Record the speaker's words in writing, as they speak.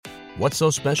What's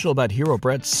so special about Hero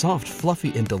Bread's soft,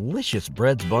 fluffy, and delicious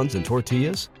breads, buns, and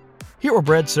tortillas? Hero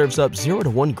Bread serves up 0 to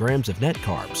 1 grams of net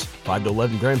carbs, 5 to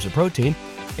 11 grams of protein,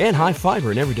 and high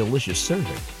fiber in every delicious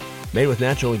serving. Made with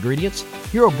natural ingredients,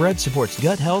 Hero Bread supports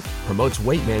gut health, promotes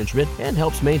weight management, and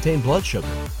helps maintain blood sugar.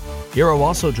 Hero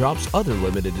also drops other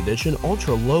limited edition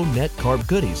ultra-low net carb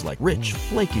goodies like rich,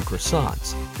 flaky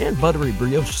croissants and buttery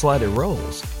brioche slider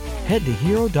rolls. Head to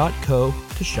hero.co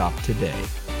to shop today.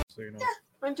 So you know.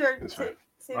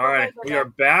 All right, we are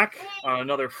back on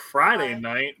another Friday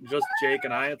night. Just Jake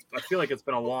and I. I feel like it's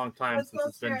been a long time since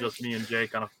it's been just me and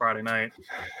Jake on a Friday night.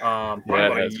 Probably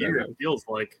about a year, it feels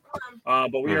like.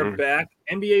 But we are back.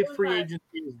 NBA free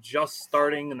agency is just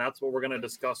starting, and that's what we're going to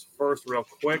discuss first real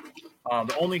quick.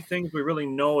 The only things we really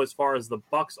know as far as the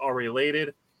Bucks are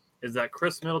related is that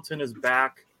Chris Middleton is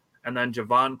back, and then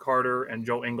Javon Carter and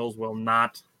Joe Ingles will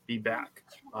not be back.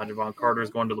 Javon Carter is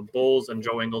going to the Bulls, and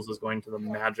Joe Ingles is going to the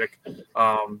Magic.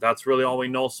 That's really all we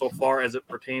know so far as it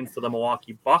pertains to the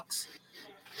Milwaukee Bucks.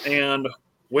 And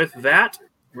with that,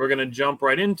 we're going to jump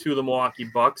right into the Milwaukee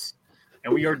Bucks,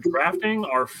 and we are drafting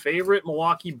our favorite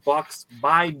Milwaukee Bucks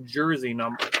by jersey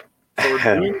number. So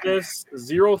we're doing this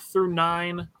 0 through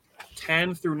 9,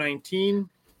 10 through 19,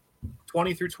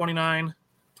 20 through 29,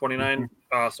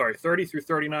 30 through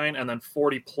 39, and then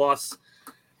 40 plus.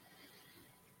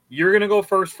 You're going to go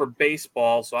first for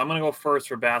baseball, so I'm going to go first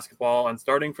for basketball. And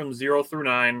starting from 0 through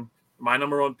 9, my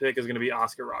number 1 pick is going to be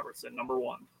Oscar Robertson, number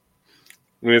 1.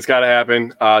 I mean, it's got to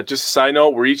happen. Just a side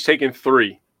note, we're each taking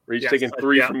 3. We're each taking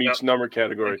 3 from each number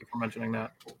category. Thank you for mentioning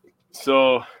that.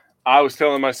 So I was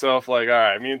telling myself, like, all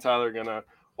right, me and Tyler are going to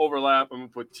overlap. I'm going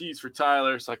to put T's for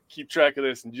Tyler so I can keep track of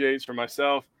this and J's for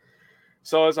myself.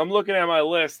 So as I'm looking at my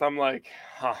list, I'm like,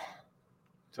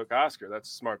 took Oscar. That's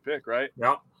a smart pick, right?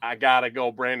 Yeah. I got to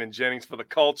go Brandon Jennings for the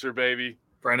culture, baby.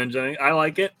 Brandon Jennings. I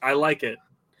like it.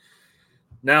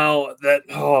 Now,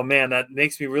 that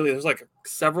makes me really – there's like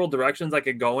several directions I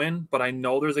could go in, but I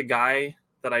know there's a guy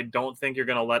that I don't think you're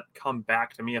going to let come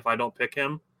back to me if I don't pick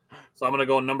him. So I'm going to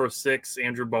go number 6,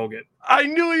 Andrew Bogut. I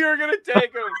knew you were going to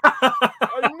take him.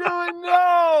 I knew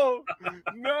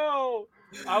it. No.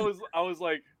 I was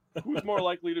like, who's more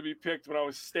likely to be picked when I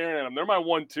was staring at them? They're my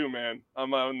 1-2, man.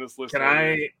 I'm on this list.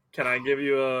 Can I give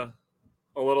you a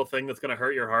little thing that's going to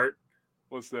hurt your heart?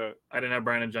 What's that? I didn't have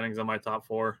Brandon Jennings on my top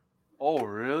 4. Oh,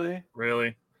 really?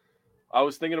 Really? I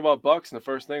was thinking about Bucks, and the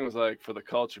first thing was like, for the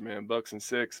culture, man, Bucks and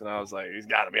 6. And I was like, he's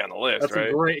got to be on the list, that's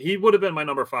right? He would have been my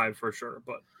number 5 for sure,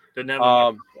 but didn't have him on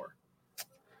number 4.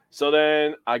 So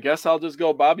then I guess I'll just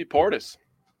go Bobby Portis.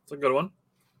 It's a good one.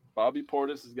 Bobby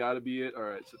Portis has got to be it. All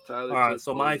right, so Tyler. All right,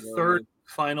 so my third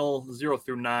final 0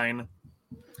 through 9.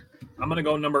 I'm going to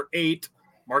go number 8,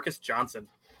 Marcus Johnson.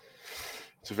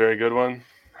 It's a very good one.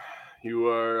 You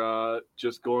are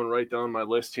just going right down my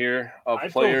list here of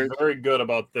players. I feel very good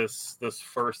about this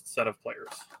first set of players.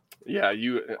 Yeah,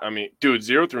 dude,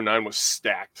 0 through 9 was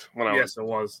stacked it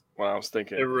was. When I was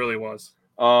thinking. It really was.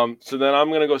 So then I'm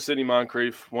going to go Sidney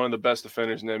Moncrief, one of the best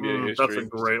defenders in NBA history. That's a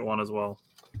great one as well.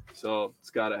 So it's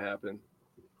got to happen.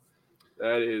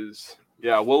 That is,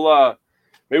 yeah. We'll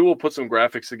maybe we'll put some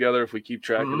graphics together if we keep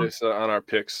track of this on our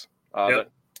picks. I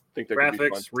think that could be fun.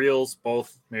 Graphics, reels,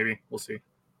 both. Maybe we'll see.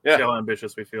 Yeah. See how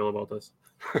ambitious we feel about this.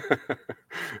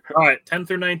 All right, 10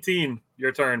 through 19.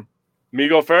 Your turn. Me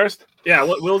go first? Yeah,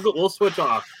 we'll switch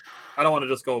off. I don't want to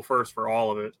just go first for all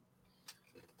of it.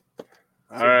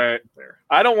 All right.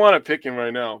 I don't want to pick him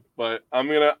right now, but I'm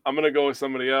gonna go with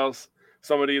somebody else.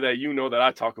 Somebody that you know that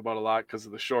I talk about a lot because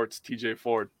of the shorts, TJ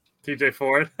Ford. TJ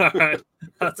Ford. All right.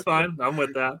 That's fine. I'm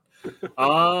with that.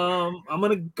 I'm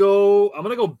gonna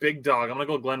go big dog. I'm gonna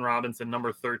go Glenn Robinson,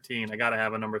 number 13. I gotta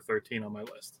have a number 13 on my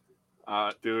list.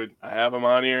 Dude, I have him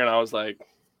on here and I was like,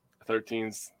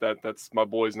 13's that's my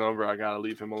boy's number. I gotta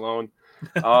leave him alone.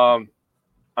 I'm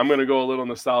gonna go a little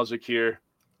nostalgic here.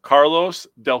 Carlos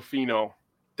Delfino.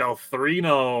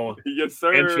 Yes,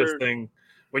 sir. Interesting.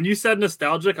 When you said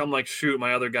nostalgic, I'm like, shoot,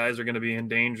 my other guys are going to be in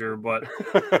danger. But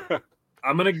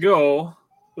I'm going to go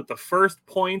with the first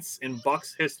points in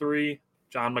Bucks history,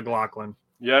 John McLaughlin.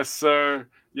 Yes, sir.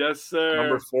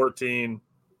 Number 14.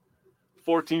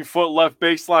 14-foot left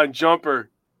baseline jumper.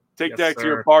 Take that to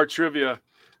your bar trivia.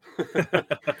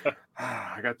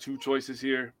 I got 2 choices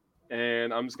here,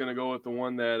 and I'm just going to go with the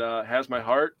one that has my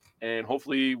heart, and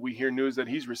hopefully we hear news that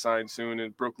he's resigned soon,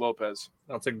 and Brook Lopez.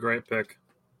 That's a great pick.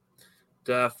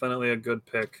 Definitely a good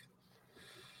pick.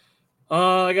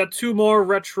 I got 2 more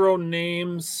retro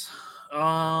names, 10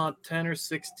 or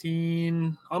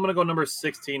 16. I'm going to go number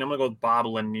 16. I'm going to go with Bob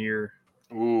Lanier.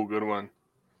 Ooh, good one.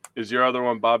 Is your other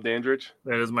one Bob Dandridge?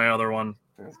 That is my other one.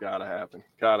 It's got to happen.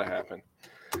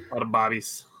 A lot of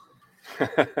Bobbies.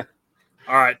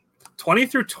 All right, 20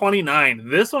 through 29.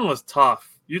 This one was tough.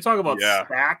 You talk about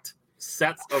stacked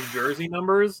sets of jersey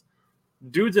numbers.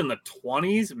 Dude's in the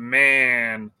 20s,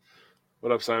 man.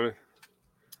 What up, Simon?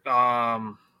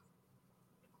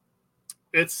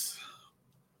 It's.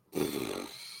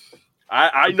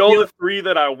 I know the 3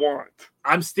 that I want.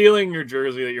 I'm stealing your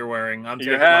jersey that you're wearing. I'm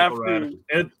taking Michael Red.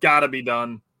 It's got to be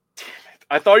done. Damn it.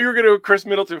 I thought you were going to go Chris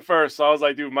Middleton first, so I was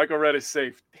like, dude, Michael Red is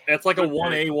safe. It's like a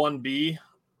 1A, 1B.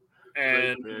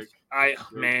 And I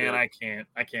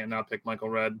can't not pick Michael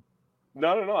Red.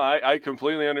 No. I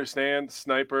completely understand.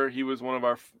 Sniper, he was one of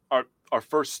our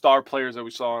first star players that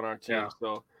we saw on our team. Yeah.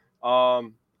 So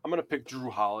I'm going to pick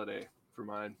Drew Holiday for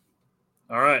mine.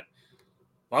 All right.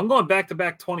 Well, I'm going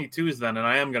back-to-back 22s then, and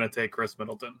I am going to take Chris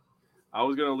Middleton. I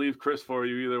was going to leave Chris for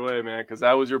you either way, man, because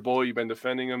that was your boy. You've been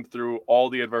defending him through all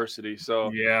the adversity.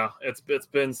 So yeah, it's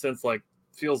been since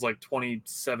feels like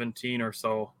 2017 or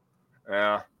so.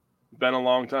 Yeah, been a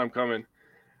long time coming.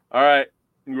 All right,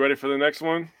 you ready for the next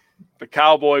one? The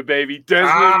Cowboy, baby,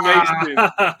 Desmond Mason.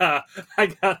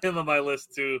 I got him on my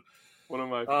list too. One of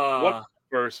my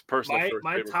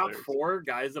my top players. 4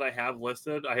 guys that I have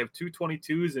listed. I have 2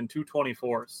 22s and 2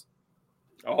 24s.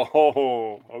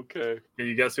 Oh, okay. Can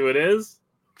you guess who it is?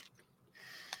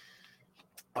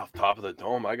 Off top of the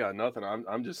dome, I got nothing.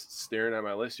 I'm just staring at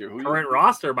my list here. Current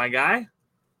roster, my guy.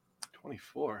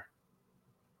 24.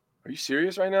 Are you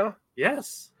serious right now?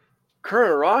 Yes.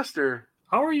 Current roster.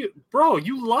 How are you? Bro,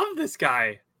 you love this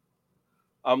guy.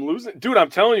 I'm losing. Dude, I'm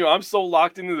telling you, I'm so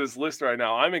locked into this list right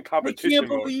now. I'm in competition. I can't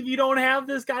believe you don't have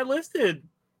this guy listed.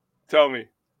 Tell me.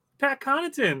 Pat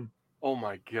Connaughton. Oh,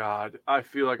 my God. I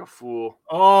feel like a fool.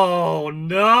 Oh,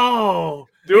 no.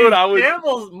 Dude,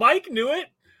 Mike knew it.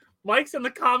 Mike's in the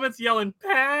comments yelling,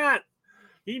 Pat.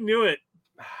 He knew it.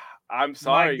 I'm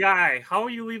sorry. My guy, how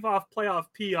will you leave off playoff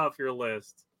P off your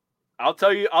list? I'll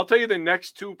tell you the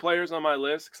next 2 players on my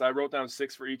list because I wrote down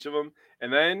 6 for each of them.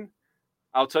 And then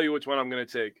I'll tell you which one I'm going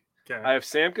to take. Okay. I have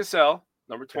Sam Cassell,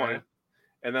 number 20. Okay.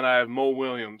 And then I have Mo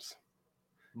Williams.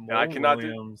 I cannot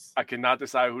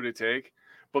decide who to take.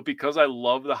 But because I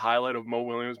love the highlight of Mo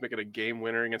Williams making a game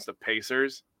winner against the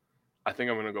Pacers, I think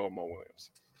I'm going to go with Mo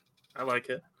Williams. I like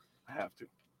it. I have to.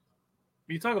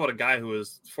 You talk about a guy who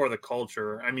is for the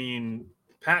culture. I mean,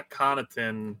 Pat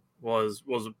Connaughton was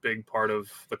a big part of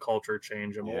the culture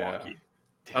change in Milwaukee.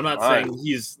 I'm not saying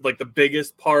he's like the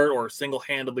biggest part or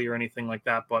single-handedly or anything like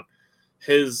that, but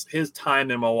his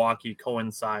time in Milwaukee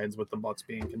coincides with the Bucks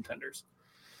being contenders.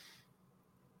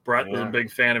 Brett is a big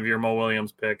fan of your Mo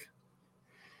Williams pick.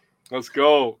 Let's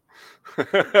go.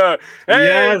 Hey,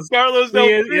 yes. Carlos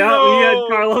Delfino. We had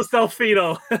Carlos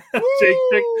Delfino.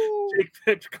 Jake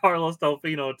picked Carlos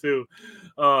Delfino too.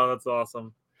 Oh, that's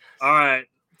awesome. All right.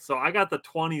 So I got the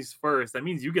 20s first. That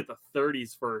means you get the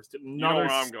 30s first. Another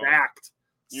stacked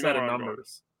set of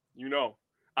numbers.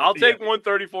 I'll take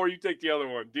 134. You take the other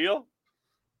one. Deal?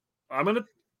 I'm going to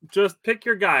just pick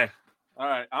your guy. All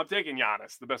right. I'm taking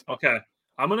Giannis, the best player. Okay.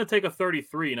 I'm going to take a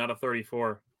 33, not a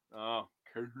 34. Oh,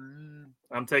 Kareem.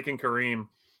 I'm taking Kareem.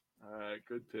 All right.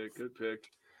 Good pick.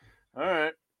 All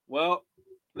right. Well,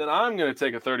 then I'm going to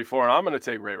take a 34, and I'm going to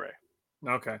take Ray Ray.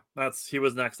 Okay. He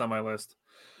was next on my list.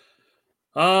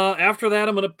 After that,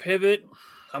 I'm going to pivot.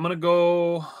 I'm going to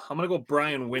go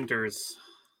Brian Winters.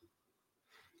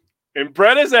 And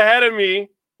Brett is ahead of me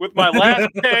with my last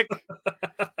pick.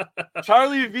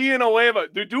 Charlie Villanueva.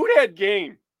 The dude had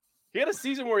game. He had a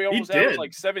season where he almost averaged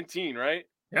like 17, right?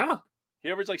 Yeah. He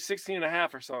averaged like 16 and a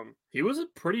half or something. He was a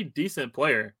pretty decent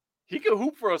player. He could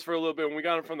hoop for us for a little bit when we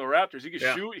got him from the Raptors. He could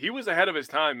shoot. He was ahead of his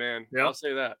time, man. Yeah. I'll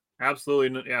say that.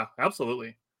 Absolutely. Yeah,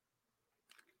 absolutely.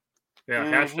 Yeah,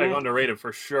 hashtag underrated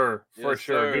for sure. For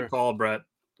sure. Good call, Brett.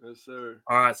 Yes, sir.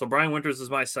 All right, so Brian Winters is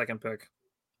my second pick.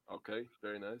 Okay,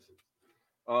 very nice.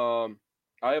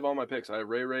 I have all my picks. I have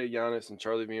Ray, Giannis, and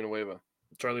Charlie Villanueva.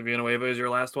 Charlie Villanueva is your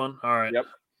last one? All right. Yep.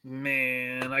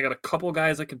 Man, I got a couple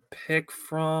guys I can pick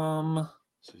from.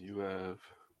 So you have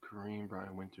Kareem,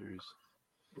 Brian Winters.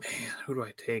 Man, who do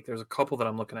I take? There's a couple that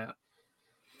I'm looking at.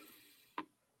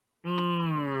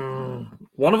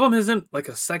 One of them isn't like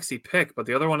a sexy pick, but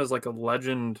the other one is like a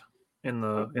legend in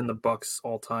the Bucks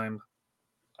all time.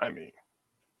 I mean,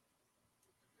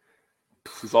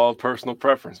 this is all personal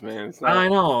preference, man. It's not... I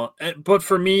know, but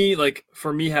for me,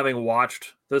 having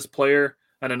watched this player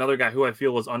and another guy who I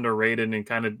feel was underrated and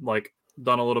kind of like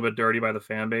done a little bit dirty by the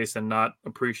fan base and not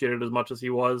appreciated as much as he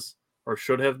was or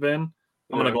should have been,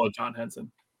 I'm gonna go with John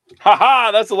Henson. Ha!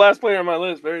 That's the last player on my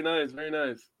list. Very nice. Very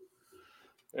nice.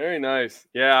 Very nice.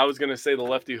 Yeah, I was going to say the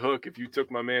lefty hook if you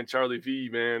took my man Charlie V,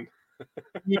 man.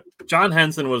 John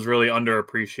Henson was really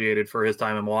underappreciated for his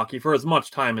time in Milwaukee for as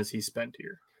much time as he spent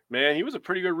here. Man, he was a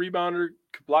pretty good rebounder,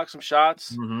 could block some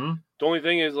shots. Mm-hmm. The only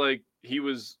thing is, like, he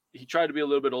tried to be a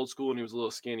little bit old school and he was a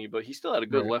little skinny, but he still had a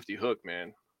good lefty hook,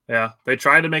 man. Yeah, they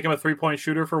tried to make him a 3-point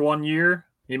shooter for 1 year.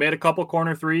 He made a couple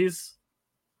corner threes.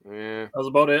 Yeah. That was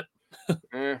about it.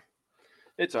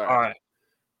 It's all right. All right.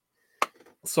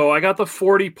 So I got the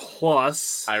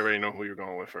 40+. I already know who you're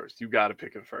going with first. You got to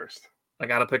pick him first. I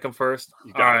got to pick him first?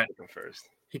 You got to pick him first.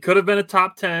 He could have been a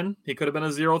top 10. He could have been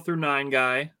a 0 through 9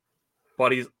 guy,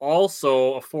 but he's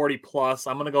also a 40+.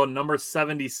 I'm going to go number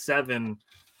 77,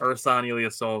 Ersan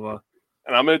Ilyasova.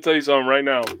 And I'm going to tell you something right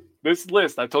now. This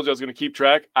list, I told you I was going to keep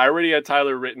track. I already had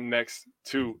Tyler written next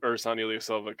to Ersan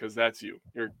Ilyasova because that's you.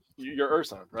 You're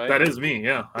Ersan, right? That is me,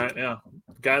 yeah. The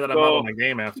guy that I'm out of my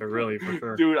game after, really, for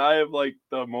sure. Dude, I have like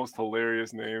the most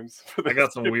hilarious names. I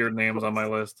got some weird names on my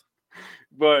list.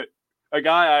 But a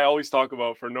guy I always talk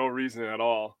about for no reason at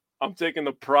all. I'm taking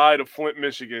the pride of Flint,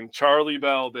 Michigan, Charlie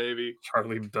Bell, baby.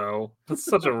 Charlie Bell. That's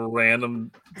such a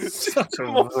random,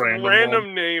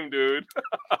 random name, dude.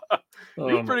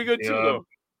 You're pretty good too, though.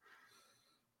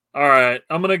 All right,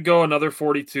 I'm going to go another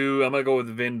 42. I'm going to go with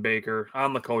Vin Baker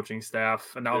on the coaching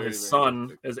staff. And now his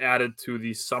son is added to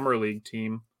the Summer League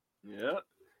team. Yeah.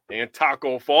 And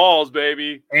Taco Falls,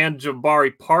 baby. And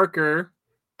Jabari Parker.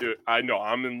 Dude, I know.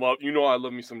 I'm in love. You know I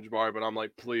love me some Jabari, but I'm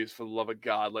like, please, for the love of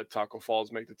God, let Taco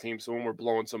Falls make the team. So when we're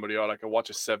blowing somebody out, I can watch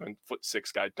a 7'6"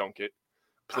 guy dunk it.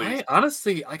 Please.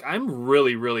 Honestly, I'm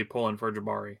really, really pulling for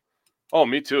Jabari. Oh,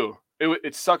 me too.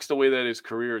 It sucks the way that his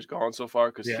career has gone so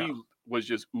far because he was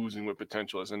just oozing with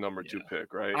potential as a number 2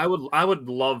 pick, right? I would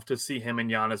love to see him and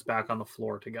Giannis back on the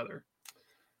floor together.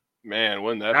 Man,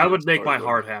 wouldn't that? That would make my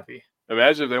heart happy.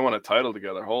 Imagine if they won a title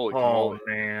together. Holy cow! Oh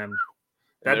man,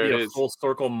 that'd be a full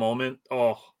circle moment.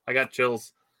 Oh, I got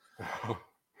chills. All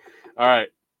right.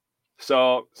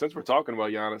 So since we're talking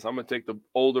about Giannis, I'm gonna take the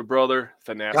older brother,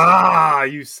 Thanasis. Ah,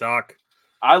 you suck.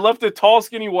 I left a tall,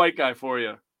 skinny white guy for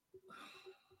you.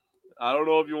 I don't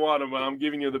know if you want him, but I'm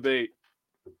giving you the bait.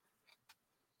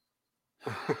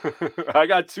 I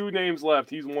got 2 names left.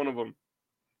 He's one of them.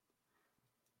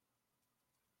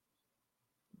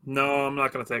 No, I'm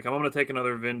not going to take him. I'm going to take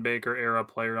another Vin Baker era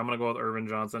player. I'm going to go with Irvin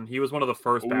Johnson. He was one of the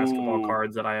first basketball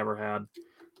cards that I ever had.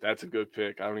 That's a good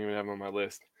pick. I don't even have him on my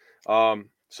list.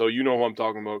 So you know who I'm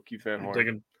talking about, Keith Van Horn.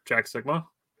 Taking Jack Sigma?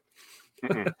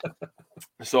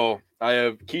 So I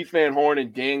have Keith Van Horn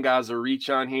and Dan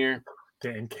Gazarich on here.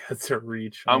 Dan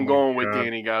Gazarich. I'm going with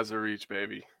Danny Gazarich,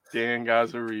 baby. Dan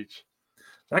Gazarich.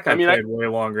 That guy played way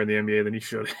longer in the NBA than he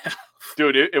should have.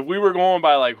 Dude, if we were going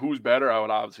by like who's better, I would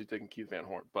obviously take Keith Van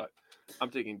Horn, but I'm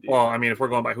taking Dan. Well, I mean, if we're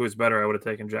going by who's better, I would have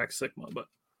taken Jack Sigma, but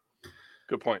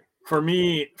good point. For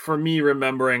me,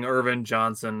 remembering Irvin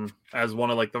Johnson as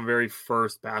one of like the very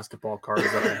first basketball cards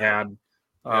that I had,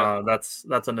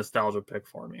 that's a nostalgia pick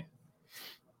for me.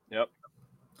 Yep.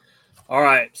 All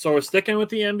right, so we're sticking with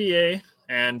the NBA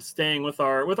and staying with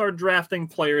our drafting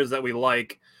players that we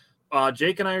like.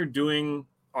 Jake and I are doing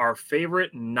our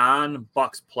favorite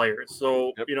non-Bucks players.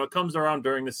 So, it comes around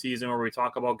during the season where we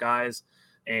talk about guys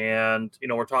and,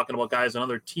 we're talking about guys on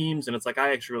other teams. And it's like,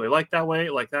 I actually really like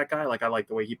that guy. Like, I like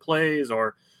the way he plays,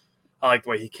 or I like the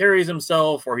way he carries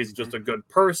himself, or he's just a good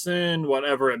person,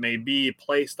 whatever it may be,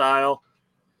 play style,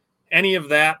 any of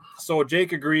that. So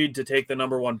Jake agreed to take the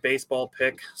number 1 baseball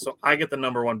pick. So I get the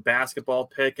number 1 basketball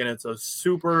pick, and it's a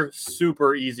super,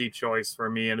 super easy choice for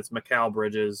me. And it's Mikal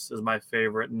Bridges is my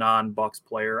favorite non-Bucks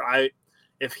player.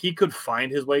 If he could find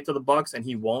his way to the Bucks, and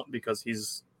he won't because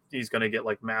he's going to get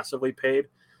like massively paid.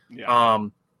 Yeah.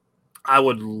 I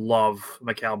would love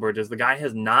Mikal Bridges. The guy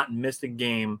has not missed a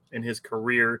game in his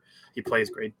career. He plays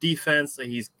great defense.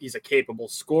 He's a capable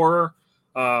scorer.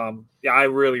 I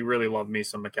really, really love me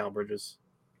some Mikal Bridges.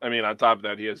 I mean, on top of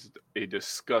that, he has a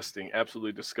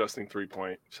absolutely disgusting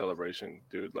 3-point celebration,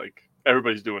 dude. Like,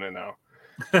 everybody's doing it now.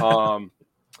 I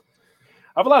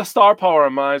have a lot of star power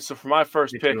on mine, so for my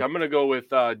first pick, I'm going to go with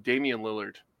Damian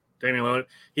Lillard. Damian Lillard.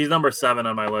 He's number 7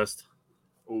 on my list.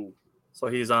 Ooh. So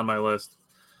he's on my list.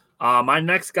 My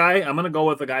next guy, I'm going to go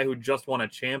with a guy who just won a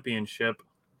championship.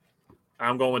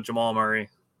 I'm going with Jamal Murray.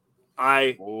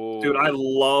 I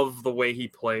love the way he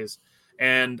plays.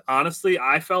 And honestly,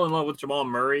 I fell in love with Jamal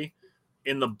Murray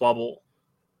in the bubble.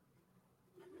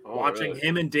 Watching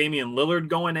him and Damian Lillard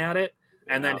going at it,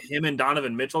 and then him and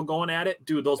Donovan Mitchell going at it.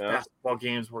 Dude, those basketball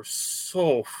games were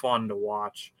so fun to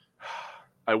watch.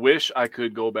 I wish I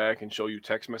could go back and show you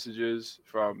text messages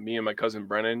from me and my cousin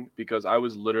Brennan, because I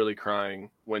was literally crying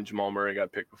when Jamal Murray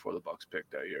got picked before the Bucks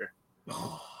picked that year.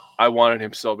 I wanted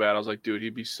him so bad. I was like, dude,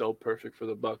 he'd be so perfect for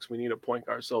the Bucks. We need a point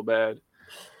guard so bad.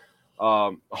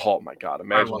 Oh my God,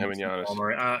 imagine him and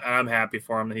Giannis. I'm happy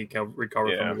for him that he can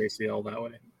recover from the ACL that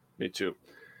way. Me too.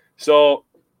 So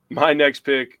my next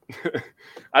pick,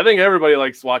 I think everybody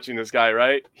likes watching this guy,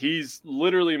 right? He's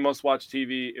literally must-watch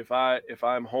TV. If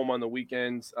I'm home on the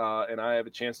weekends and I have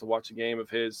a chance to watch a game of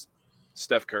his,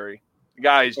 Steph Curry. The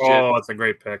guy is that's a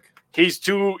great pick. He's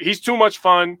too much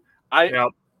fun.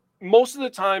 Most of the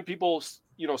time, people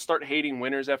start hating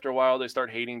winners after a while. They start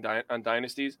hating on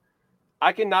dynasties.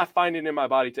 I cannot find it in my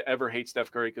body to ever hate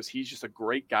Steph Curry because he's just a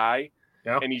great guy.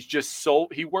 Yeah. And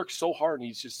he works so hard and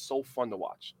he's just so fun to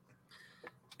watch.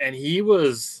 And he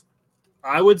was,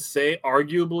 I would say,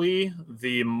 arguably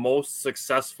the most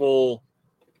successful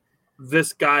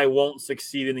this guy won't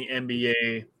succeed in the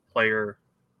NBA player.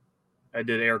 I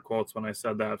did air quotes when I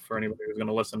said that for anybody who's going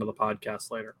to listen to the podcast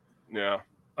later. Yeah.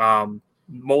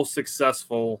 Most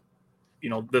successful,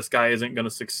 this guy isn't going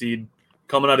to succeed.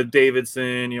 Coming out of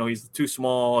Davidson, he's too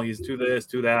small. He's too this,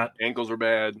 too that. Ankles are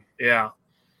bad. Yeah.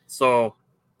 So,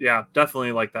 yeah,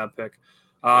 definitely like that pick.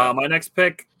 My next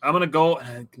pick, I'm going to go.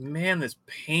 Man, this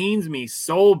pains me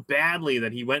so badly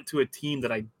that he went to a team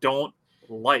that I don't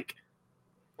like.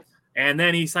 And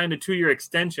then he signed a 2-year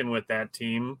extension with that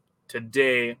team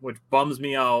today, which bums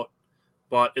me out.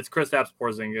 But it's Kristaps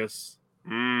Porzingis.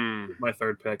 My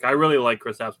third pick. I really like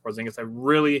Kristaps Porzingis. I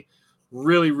really,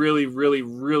 really, really, really,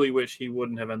 really wish he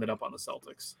wouldn't have ended up on the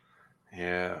Celtics.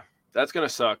 Yeah, that's gonna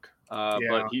suck.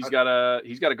 But he's got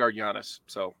to guard Giannis,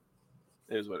 so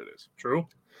it is what it is. True.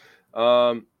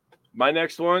 My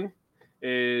next one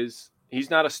is he's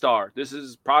not a star. This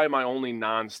is probably my only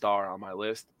non-star on my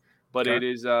list, but it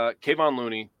is Kevon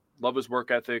Looney. Love his work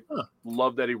ethic.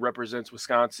 Love that he represents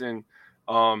Wisconsin.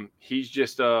 He's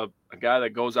just a guy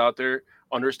that goes out there,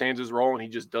 understands his role, and he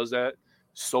just does that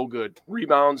so good.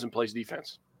 Rebounds and plays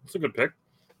defense. That's a good pick.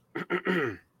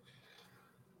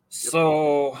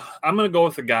 So I'm going to go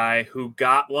with a guy who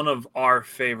got one of our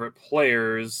favorite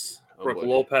players, Brook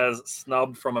Lopez,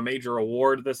 snubbed from a major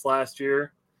award this last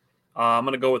year. I'm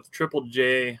going to go with Triple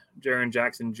J, Jaren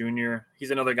Jackson Jr.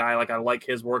 He's another guy, I like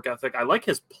his work ethic. I like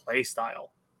his play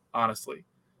style, honestly.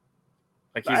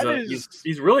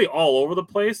 He's really all over the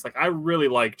place. I really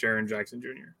like Jaren Jackson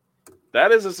Jr.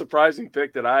 That is a surprising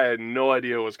pick that I had no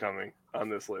idea was coming on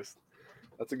this list.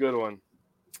 That's a good one.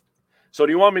 So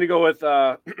do you want me to go with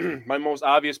my most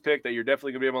obvious pick that you're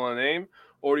definitely going to be able to name,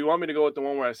 or do you want me to go with the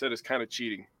one where I said is kind of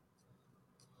cheating?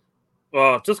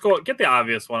 Well, just get the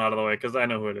obvious one out of the way because I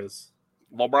know who it is.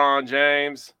 LeBron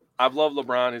James. I've loved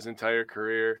LeBron his entire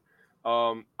career.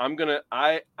 I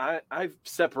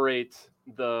separate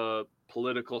the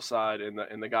political side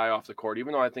and the guy off the court,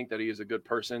 even though I think that he is a good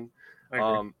person.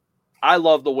 I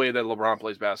love the way that LeBron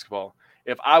plays basketball.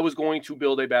 If I was going to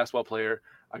build a basketball player,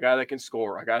 a guy that can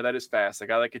score, a guy that is fast, a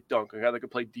guy that can dunk, a guy that can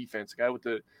play defense, a guy with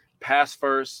the pass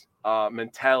first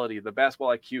mentality, the basketball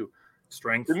IQ,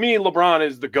 strength. For me, LeBron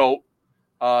is the GOAT.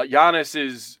 Giannis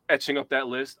is etching up that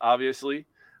list, obviously.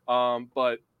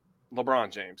 But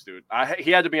LeBron James, dude,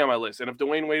 he had to be on my list. And if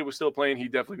Dwayne Wade was still playing,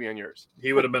 he'd definitely be on yours.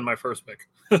 He would have been my first pick.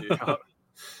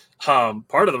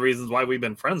 Part of the reasons why we've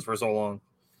been friends for so long.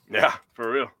 Yeah,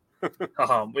 for real.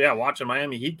 Watching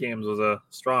Miami Heat games was a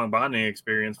strong bonding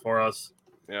experience for us.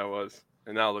 Yeah, it was.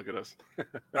 And now look at us.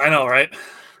 I know, right?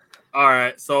 All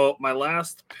right. So my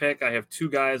last pick, I have 2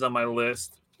 guys on my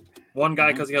list. One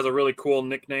guy because he has a really cool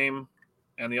nickname,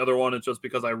 and the other one is just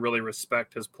because I really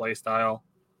respect his play style.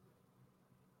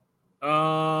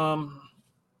 I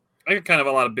got kind of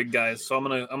a lot of big guys, so I'm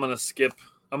gonna skip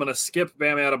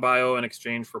Bam Adebayo in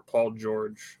exchange for Paul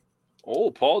George.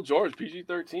 Oh, Paul George,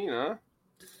 PG-13, huh?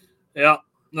 Yeah.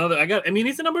 No,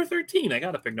 he's a number 13. I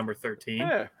got to pick number 13.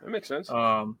 Yeah, that makes sense.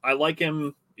 I like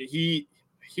him. He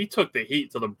took the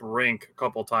Heat to the brink a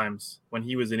couple times when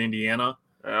he was in Indiana.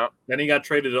 Yeah. Then he got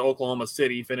traded to Oklahoma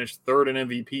City, finished 3rd in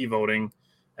MVP voting,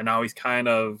 and now he's kind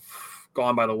of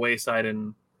gone by the wayside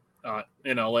in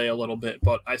LA a little bit,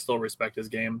 but I still respect his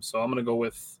game. So I'm going to go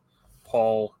with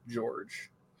Paul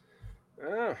George.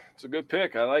 Yeah, it's a good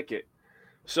pick. I like it.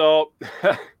 So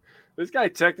this guy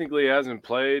technically hasn't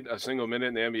played a single minute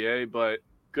in the NBA, but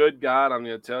good God, I'm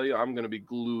going to tell you, I'm going to be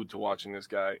glued to watching this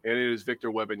guy. And it is Victor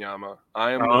Wembanyama.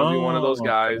 I am going to be one of those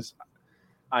guys. Okay.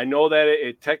 I know that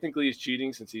it technically is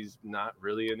cheating since he's not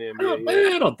really in the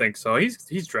NBA. I don't think so.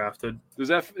 He's drafted. Does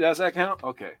that count?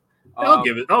 Okay. I'll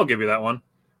give you that one.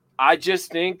 I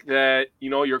just think that,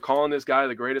 you're calling this guy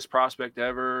the greatest prospect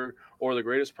ever or the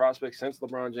greatest prospect since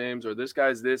LeBron James or this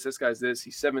guy's this. He's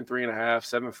 7'3.5",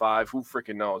 7'5", who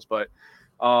freaking knows. But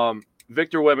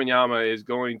Victor Wembanyama is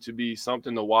going to be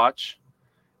something to watch,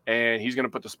 and he's going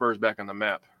to put the Spurs back on the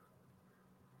map.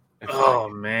 Oh,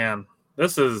 man.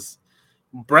 This is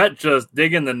Brett just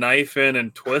digging the knife in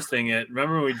and twisting it.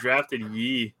 Remember when we drafted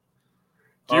Yee?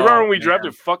 Do you remember when we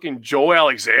drafted fucking Joe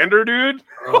Alexander, dude?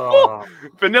 Oh.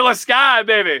 Vanilla Sky,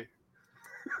 baby.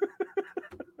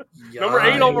 Number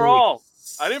 8 overall.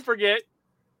 I didn't forget.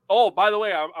 Oh, by the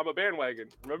way, I'm a bandwagon.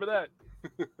 Remember that?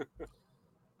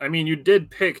 I mean, you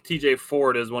did pick TJ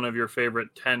Ford as one of your favorite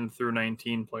 10 through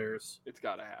 19 players. It's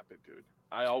got to happen, dude.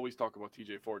 I always talk about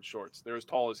TJ Ford shorts. They're as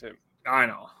tall as him. I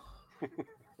know.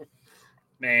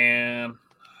 Man.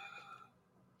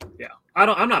 Yeah.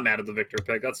 I'm not mad at the Victor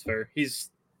pick. That's fair. He's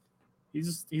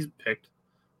picked.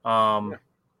 Or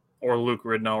Luke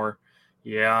Ridnour.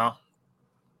 Yeah.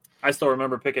 I still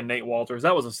remember picking Nate Walters.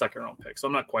 That was a second round pick, so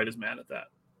I'm not quite as mad at that.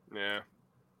 Yeah.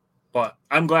 But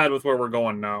I'm glad with where we're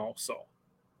going now, so.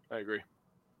 I agree.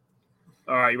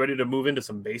 All right, you ready to move into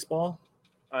some baseball?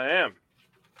 I am.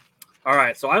 All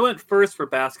right, so I went first for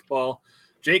basketball.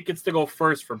 Jake gets to go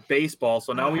first for baseball.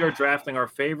 So now we are drafting our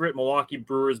favorite Milwaukee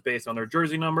Brewers based on their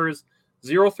jersey numbers,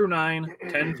 0 through 9,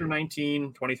 10 through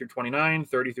 19, 20 through 29,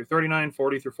 30 through 39,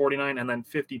 40 through 49, and then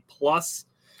 50 plus.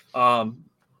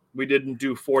 We didn't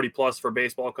do 40 plus for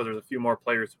baseball because there's a few more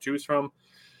players to choose from.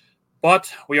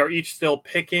 But we are each still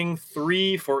picking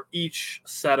 3 for each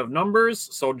set of numbers.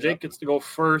 So Jake gets to go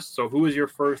first. So who is your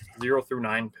first 0 through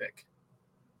 9 pick?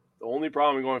 The only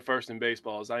problem going first in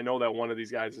baseball is I know that one of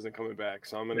these guys isn't coming back.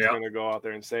 So I'm just going to go out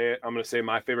there and say it. I'm going to say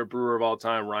my favorite Brewer of all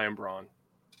time, Ryan Braun.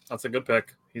 That's a good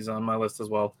pick. He's on my list as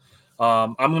well.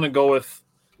 I'm going to go with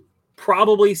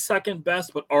probably second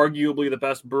best, but arguably the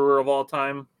best Brewer of all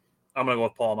time. I'm going to go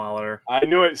with Paul Molitor. I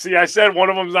knew it. See, I said one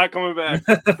of them's not coming back.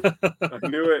 I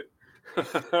knew it.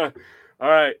 All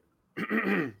right.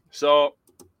 So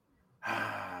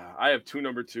I have 2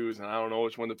 number 2s, and I don't know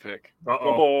which one to pick.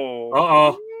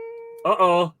 Uh-oh.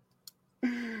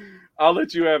 I'll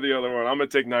let you have the other one. I'm going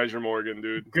to take Nyjer Morgan,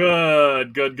 dude.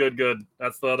 Good.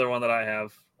 That's the other one that I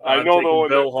have. I know the one.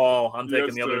 Bill Hall. I'm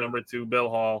taking the other number 2, Bill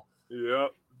Hall.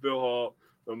 Yep, Bill Hall.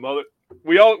 The mother.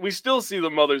 We still see the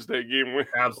Mother's Day game with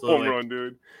absolutely home run,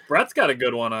 dude. Brett's got a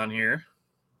good one on here.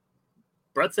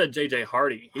 Brett said J.J.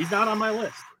 Hardy. He's not on my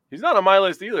list. He's not on my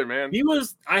list either, man.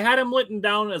 I had him written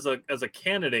down as a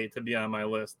candidate to be on my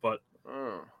list, but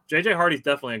J.J. Hardy's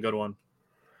definitely a good one.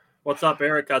 What's up,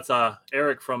 Eric? That's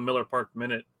Eric from Miller Park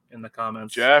Minute in the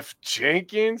comments. Jeff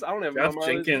Jenkins. I don't have Jeff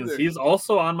Jenkins. He's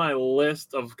also on my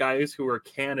list of guys who are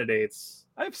candidates.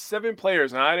 I have 7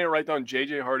 players, and I didn't write down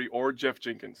J.J. Hardy or Jeff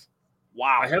Jenkins.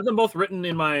 Wow. I have them both written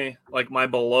in my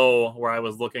below where I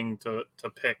was looking to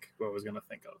pick who I was going to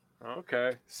think of.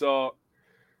 Okay. So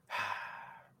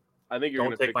I think you're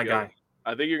going to pick my guy.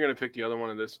 I think you're going to pick the other one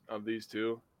of these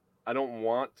two. I don't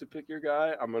want to pick your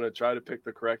guy. I'm going to try to pick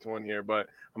the correct one here, but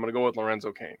I'm going to go with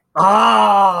Lorenzo Cain.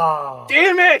 Oh!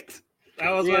 Damn it!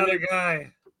 That was my other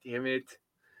guy. Damn it.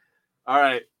 All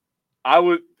right.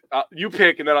 You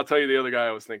pick, and then I'll tell you the other guy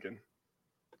I was thinking.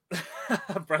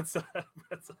 Brett's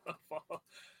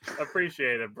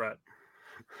appreciate it, Brett.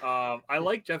 I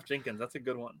like Jeff Jenkins. That's a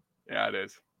good one. Yeah, it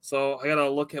is. So I gotta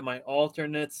look at my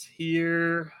alternates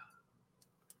here.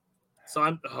 So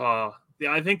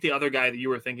I think the other guy that you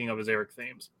were thinking of is Eric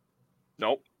Thames.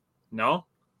 Nope. No.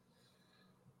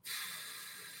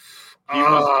 He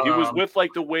was with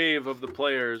like the wave of the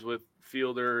players with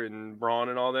Fielder and Braun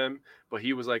and all them, but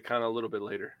he was like kind of a little bit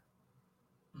later.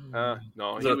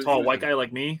 No, is it a tall white guy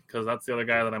like me? Because that's the other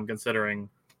guy that I'm considering.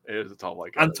 It is a tall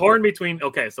white guy. I'm torn between.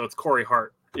 Okay, so it's Corey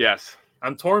Hart. Yes,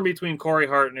 I'm torn between Corey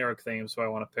Hart and Eric Thames, so I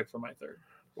want to pick for my third.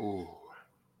 Ooh,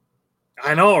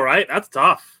 I know, right? That's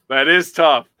tough. That is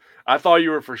tough. I thought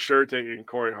you were for sure taking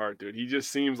Corey Hart, dude. He just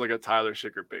seems like a Tyler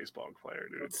Schickert baseball player,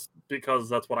 dude. It's because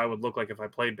that's what I would look like if I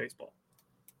played baseball.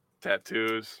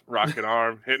 Tattoos, rocket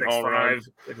arm, hitting home runs.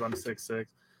 6'6".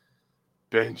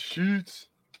 Ben Sheets.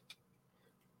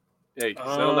 Hey,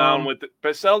 settle down with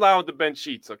the Ben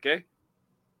Sheets, okay?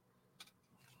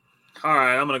 All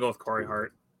right, I'm gonna go with Corey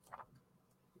Hart.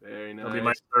 Very nice.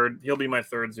 He'll be my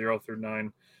third 0 through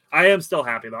 9. I am still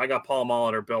happy though. I got Paul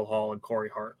Molitor, Bill Hall, and Corey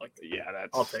Hart.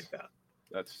 I'll take that.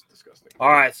 That's disgusting. All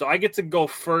right, so I get to go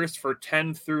first for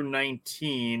 10 through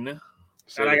 19.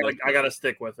 And I gotta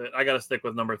stick with it. I gotta stick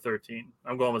with number 13.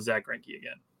 I'm going with Zach Greinke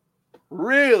again.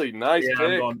 Really nice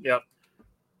pick. Yep.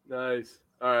 Nice.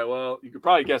 All right. Well, you could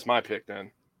probably guess my pick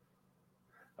then.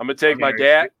 I'm gonna take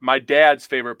my dad's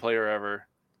favorite player ever,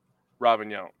 Robin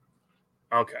Yount.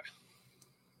 Okay.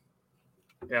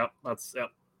 Yep.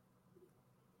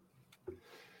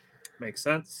 Makes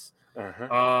sense.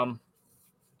 Uh-huh.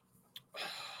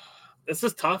 This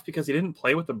is tough because he didn't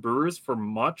play with the Brewers for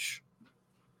much,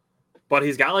 but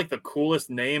he's got like the coolest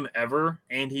name ever,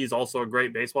 and he's also a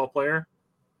great baseball player.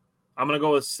 I'm gonna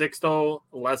go with Sixto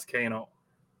Lezcano.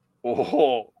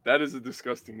 Oh, that is a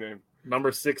disgusting name.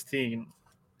 Number 16.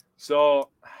 So, all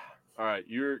right,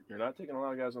 you're not taking a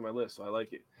lot of guys on my list, so I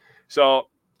like it. So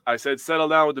I said settle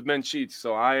down with the Ben Sheets,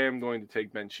 so I am going to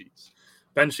take Ben Sheets.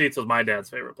 Ben Sheets was my dad's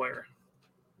favorite player.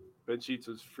 Ben Sheets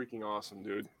is freaking awesome,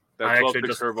 dude. I actually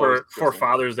just for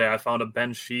Father's Day, I found a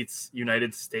Ben Sheets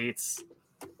United States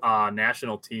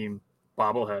national team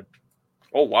bobblehead.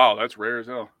 Oh wow, that's rare as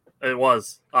hell. It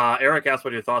was. Eric asked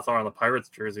what your thoughts are on the Pirates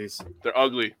jerseys. They're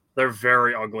ugly. They're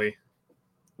very ugly.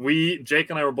 Jake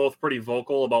and I were both pretty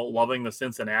vocal about loving the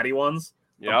Cincinnati ones.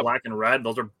 The black and red.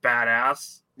 Those are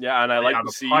badass. Yeah, and I like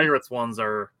to see the Pirates ones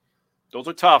are. Those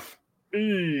are tough.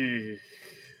 Yeah,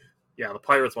 the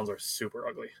Pirates ones are super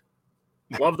ugly.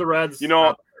 Love the Reds. You know,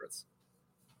 not the Pirates.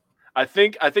 I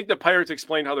think the Pirates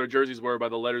explained how their jerseys were by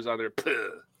the letters on their.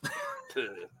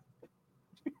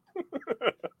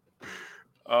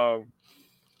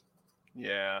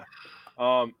 Yeah.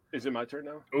 Is it my turn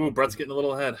now? Ooh, Brett's getting a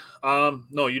little ahead.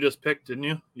 No, you just picked, didn't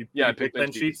you? I picked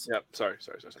Ben Sheets. Yep. Sorry.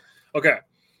 Okay.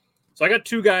 So I got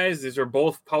two guys. These are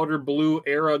both powder blue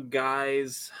era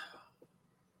guys.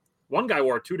 One guy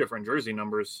wore two different jersey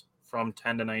numbers from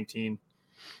 10 to 19.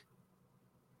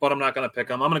 But I'm not going to pick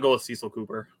him. I'm going to go with Cecil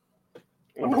Cooper.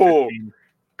 Oh,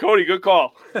 Cody, good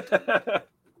call.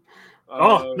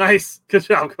 Nice. Good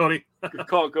job, Cody. Good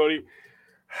call, Cody.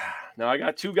 Now I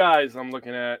got two guys I'm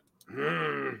looking at.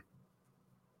 All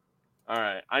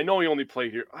right. I know he only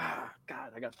played here.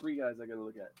 God, I got three guys I got to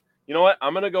look at. You know what?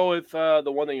 I'm going to go with the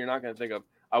one that you're not going to think of.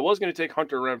 I was going to take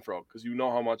Hunter Renfroe because you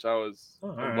know how much I was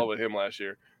in love with him last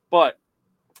year. But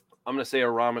I'm going to say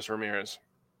Aramis Ramirez.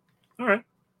 All right.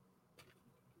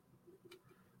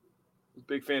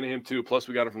 Big fan of him too. Plus,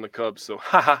 we got him from the Cubs. So,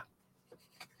 haha.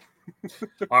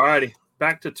 All righty.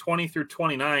 Back to 20 through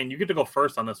 29. You get to go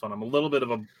first on this one. I'm a little bit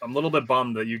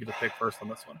bummed that you get to pick first on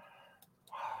this one.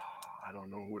 I don't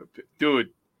know who to pick,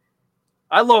 dude.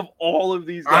 I love all of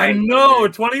these guys. I know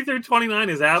 20 through 29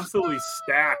 is absolutely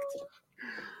stacked.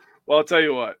 Well, I'll tell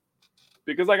you what.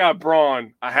 Because I got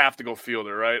Braun, I have to go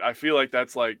fielder, right? I feel like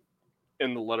that's like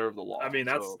in the letter of the law. I mean,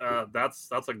 that's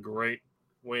a great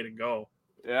way to go.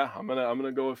 Yeah, I'm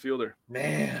gonna go with fielder.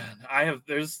 Man,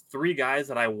 there's three guys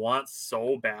that I want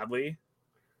so badly,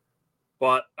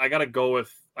 but I gotta go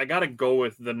with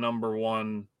the number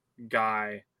one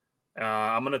guy.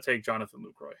 I'm gonna take Jonathan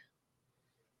Lucroy.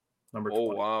 Number 20.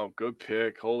 Oh wow, good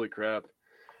pick! Holy crap!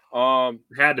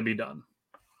 Had to be done.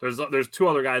 There's two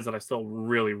other guys that I still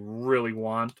really really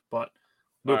want, but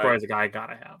Lucroy is a guy I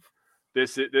gotta have.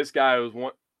 This guy was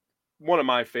one of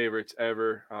my favorites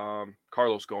ever.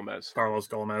 Carlos Gomez.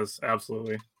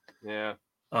 Absolutely. Yeah.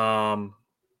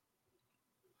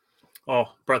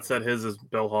 Brett said his is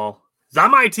Bill Hall. Is that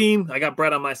my team? I got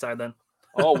Brett on my side then.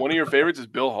 Oh, one of your favorites is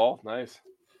Bill Hall. Nice.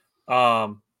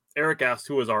 Eric asked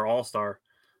who is our all-star.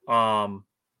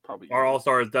 Probably our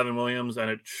all-star is Devin Williams, and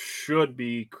it should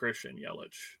be Christian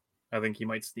Yelich. I think he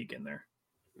might sneak in there.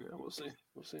 Yeah, we'll see.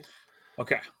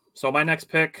 Okay. So my next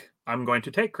pick, I'm going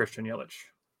to take Christian Yelich.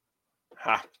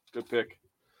 Good pick.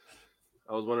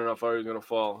 I was wondering how far he was going to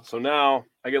fall. So now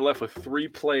I get left with three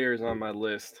players on my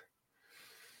list.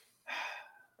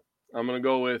 I'm going to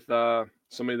go with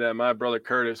somebody that my brother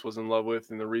Curtis was in love with,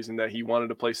 and the reason that he wanted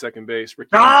to play second base.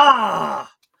 I'm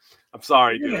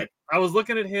sorry, dude. I was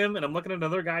looking at him, and I'm looking at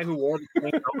another guy who wore the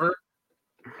same number,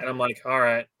 and I'm like, all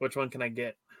right, which one can I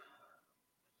get?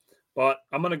 But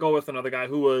I'm going to go with another guy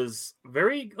who was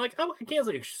very, I can't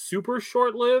say super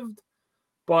short-lived,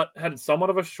 but had somewhat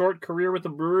of a short career with the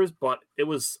Brewers, but it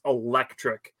was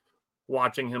electric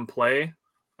watching him play.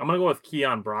 I'm going to go with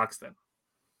Keon Broxton.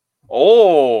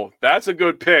 Oh, that's a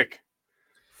good pick.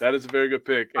 That is a very good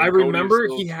pick. And I remember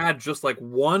he had just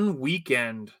one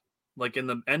weekend, in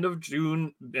the end of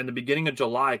June and the beginning of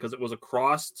July, because it was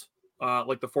across the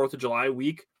 4th of July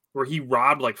week, where he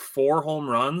robbed 4 home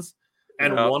runs.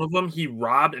 And one of them he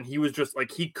robbed, and he was just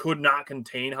he could not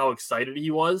contain how excited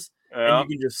he was. And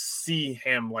you can just see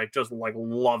him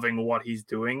loving what he's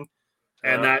doing.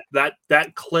 And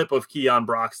that clip of Keon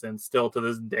Broxton still to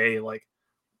this day,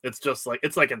 it's just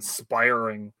it's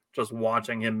inspiring just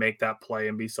watching him make that play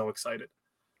and be so excited.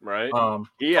 Right. I got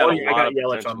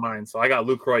Yelich on mine. So I got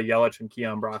Lucroy, Yelich, and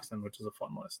Keon Broxton, which is a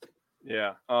fun list.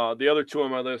 Yeah. The other two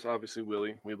on my list, obviously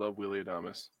Willie. We love Willie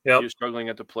Adames. Yep. He was struggling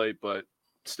at the plate, but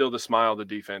still the smile, the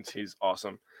defense. He's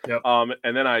awesome. Yep.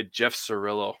 And then I had Jeff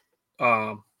Cirillo.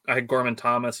 I had Gorman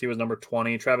Thomas. He was number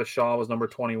 20. Travis Shaw was number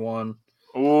 21.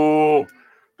 Oh,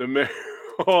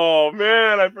 oh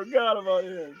man, I forgot about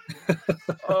him.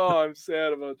 Oh, I'm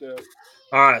sad about that.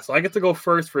 All right, so I get to go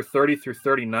first for 30 through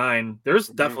 39. There's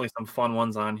definitely some fun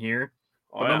ones on here.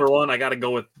 But number one, I got to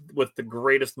go with the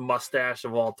greatest mustache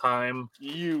of all time.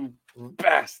 You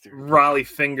bastard. Raleigh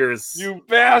Fingers. You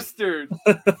bastard.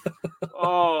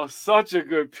 Oh, such a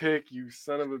good pick, you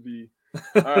son of a bee.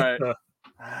 All right.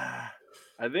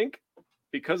 I think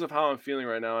because of how I'm feeling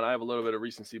right now, and I have a little bit of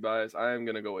recency bias, I am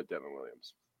going to go with Devin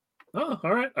Williams. Oh,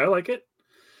 all right. I like it.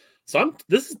 So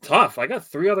this is tough. I got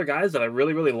 3 other guys that I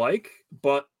really, really like,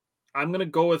 but I'm going to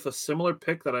go with a similar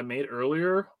pick that I made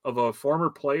earlier of a former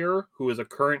player who is a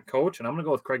current coach, and I'm going to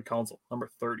go with Craig Counsell, number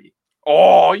 30.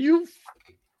 Oh, you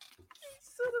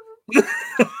son of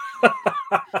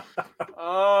a...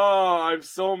 Oh, I'm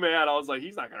so mad. I was like,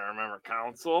 he's not going to remember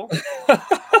Counsell.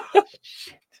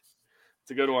 Shit.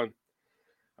 It's a good one.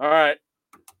 All right.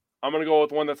 I'm going to go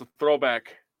with one that's a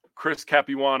throwback. Chris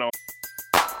Capuano.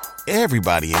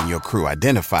 Everybody in your crew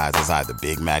identifies as either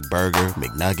Big Mac Burger,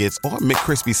 McNuggets, or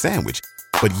McCrispy Sandwich.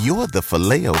 But you're the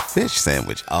Filet-O-Fish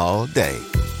Sandwich all day.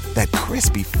 That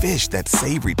crispy fish, that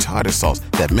savory tartar sauce,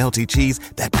 that melty cheese,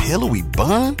 that pillowy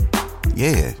bun.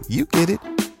 Yeah, you get it.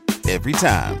 Every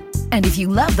time. And if you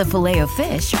love the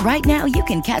Filet-O-Fish, right now you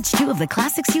can catch 2 of the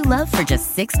classics you love for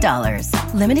just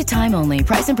 $6. Limited time only.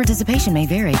 Price and participation may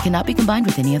vary. Cannot be combined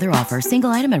with any other offer. Single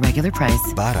item at regular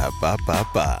price.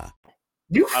 Ba-da-ba-ba-ba.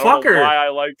 You I fucker. don't know why I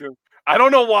liked him. I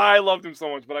don't know why I loved him so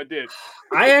much, but I did.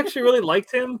 I actually really liked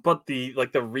him, but the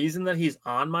reason that he's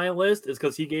on my list is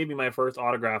because he gave me my first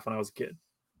autograph when I was a kid.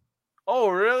 Oh,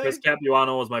 really? Chris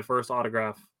Capuano was my first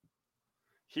autograph.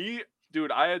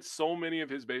 Dude, I had so many of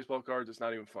his baseball cards, it's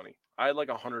not even funny. I had like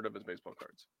 100 of his baseball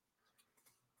cards.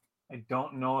 I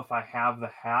don't know if I have the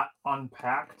hat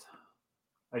unpacked.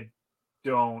 I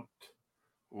don't.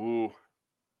 Ooh.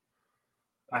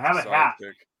 I have a hat.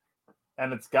 Pick.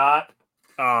 And it's got,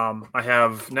 I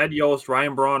have Ned Yost,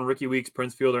 Ryan Braun, Ricky Weeks,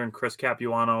 Prince Fielder, and Chris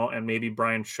Capuano, and maybe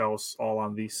Brian Schaus all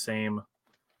on the same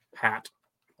hat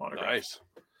autograph. Nice.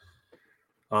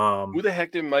 Who the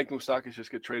heck did Mike Moustakas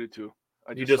just get traded to?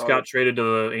 He just got traded to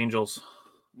the Angels.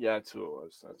 Yeah, that's who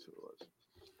it was.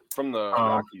 From the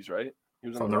Rockies, right? He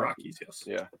was from the Rockies, yes.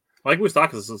 Yeah. Mike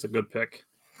Moustakas is a good pick.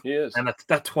 He is. And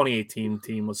that 2018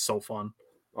 team was so fun.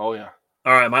 Oh, yeah.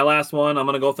 All right, my last one. I'm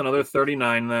going to go with another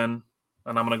 39 then.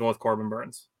 And I'm going to go with Corbin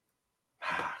Burns.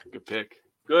 Good pick.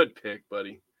 Good pick,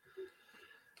 buddy.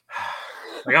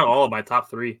 I got all of my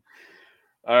top 3.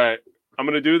 All right. I'm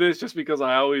going to do this just because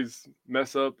I always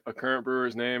mess up a current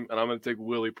Brewer's name, and I'm going to take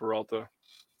Willie Peralta.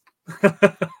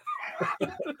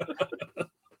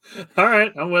 All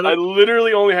right, I'm with it. I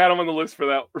literally only had him on the list for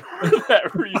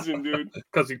that reason, dude.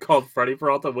 Because you called Freddie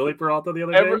Peralta Willie Peralta the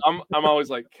other day? I'm always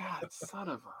like, God, son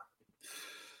of a...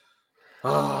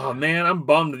 Oh, man, I'm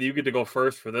bummed that you get to go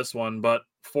first for this one. But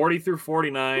 40 through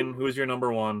 49, who's your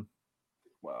number 1?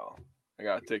 Well, I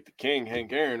got to take the king,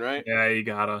 Hank Aaron, right? Yeah, you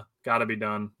gotta be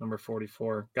done. Number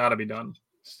 44, gotta be done.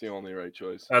 It's the only right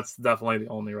choice. That's definitely the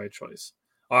only right choice.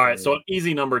 All right, so an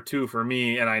easy number 2 for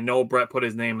me, and I know Brett put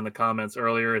his name in the comments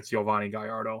earlier. It's Giovanni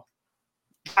Gallardo.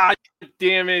 God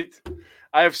damn it.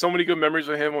 I have so many good memories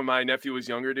with him when my nephew was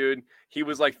younger, dude. He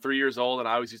was like 3 years old, and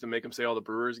I always used to make him say all the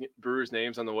Brewers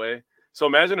names on the way. So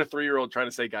imagine a 3-year-old trying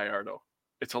to say Gallardo.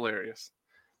 It's hilarious.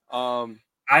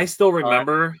 I still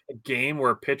remember a game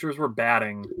where pitchers were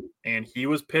batting and he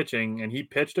was pitching and he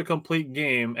pitched a complete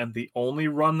game, and the only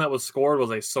run that was scored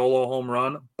was a solo home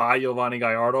run by Giovanni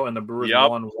Gallardo, and the Brewers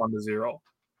won 1-0.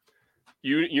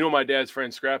 You know my dad's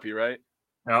friend Scrappy, right?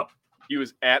 Yep. He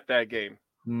was at that game.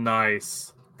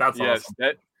 Nice. That's awesome.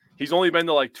 He's only been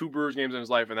to like 2 Brewers games in his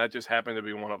life, and that just happened to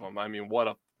be one of them. I mean, what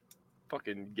a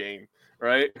fucking game,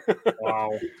 right?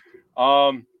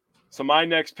 Wow. So my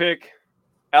next pick,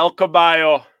 El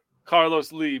Caballo,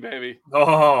 Carlos Lee, baby.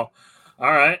 Oh,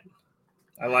 all right.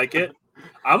 I like it.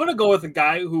 I'm going to go with a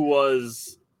guy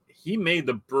he made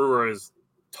the Brewers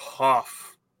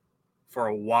tough for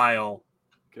a while.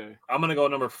 Okay. I'm going to go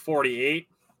number 48.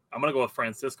 I'm going to go with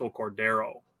Francisco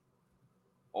Cordero.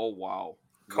 Oh, wow.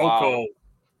 Coco. Wow.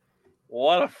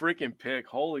 What a freaking pick.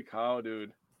 Holy cow,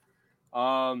 dude.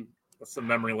 That's the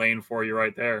memory lane for you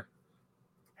right there.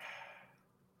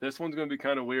 This one's going to be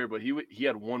kind of weird, but he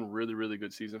had one really, really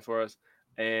good season for us,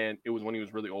 and it was when he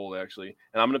was really old, actually.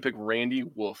 And I'm going to pick Randy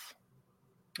Wolf.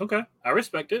 Okay. I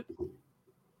respect it.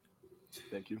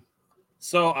 Thank you.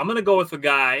 So I'm going to go with a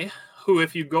guy who,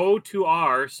 if you go to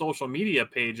our social media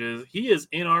pages, he is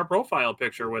in our profile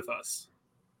picture with us.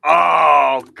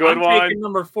 Oh, good one. I'm taking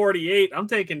number 48. I'm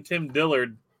taking Tim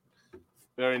Dillard.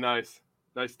 Very nice.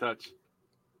 Nice touch.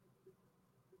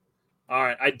 All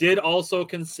right. I did also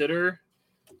consider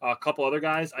a couple other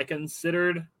guys. I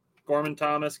considered Gorman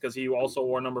Thomas because he also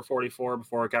wore number 44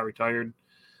 before it got retired.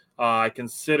 I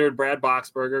considered Brad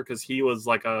Boxberger because he was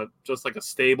just like a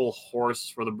stable horse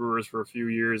for the Brewers for a few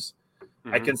years.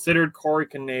 I considered Corey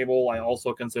Knebel. I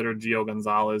also considered Gio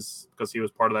Gonzalez because he was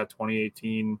part of that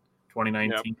 2018,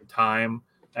 2019 time,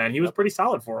 and he was pretty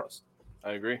solid for us.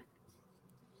 I agree.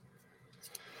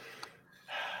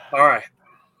 All right.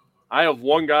 I have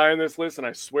one guy on this list, and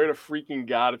I swear to freaking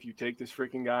God, if you take this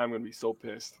freaking guy, I'm going to be so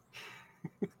pissed.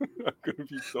 I'm going to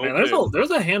be so pissed.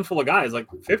 There's a handful of guys. Like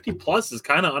 50-plus is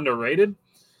kind of underrated.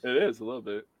 It is a little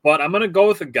bit. But I'm going to go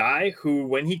with a guy who,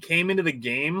 when he came into the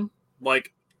game,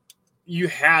 like, you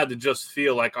had to just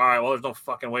feel like, all right, well, there's no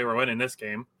fucking way we're winning this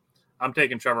game. I'm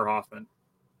taking Trevor Hoffman.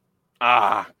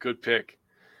 Ah, good pick.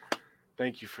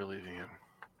 Thank you for leaving him.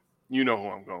 You know who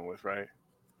I'm going with, right?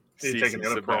 You taking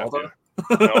the other Peralta?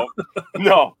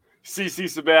 No. CC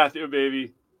Sabathia,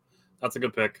 baby. That's a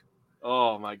good pick.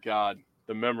 Oh, my God.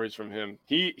 The memories from him.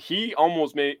 He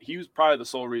was probably the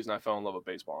sole reason I fell in love with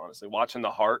baseball, honestly. Watching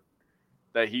the heart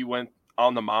that he went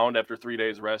on the mound after 3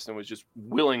 days rest and was just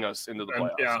willing us into the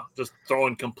playoffs. Yeah, just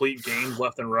throwing complete games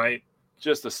left and right.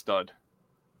 Just a stud.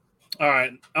 All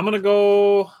right, I'm gonna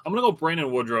go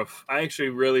Brandon Woodruff. I actually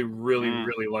really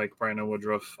like Brandon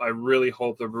Woodruff. I really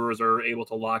hope the Brewers are able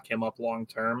to lock him up long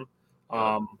term.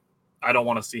 I don't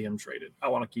want to see him traded. I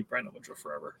want to keep Brandon Woodruff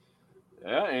forever.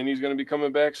 Yeah, and he's going to be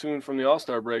coming back soon from the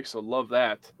All-Star break, so love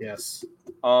that. Yes.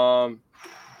 I'm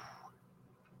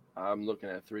looking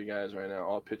at 3 guys right now,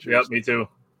 all pitchers. Yep, me too.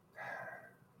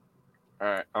 All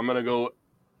right, I'm gonna go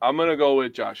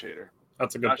with Josh Hader.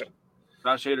 That's a good pick.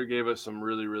 Josh Hader gave us some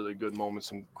really, really good moments,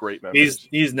 some great memories.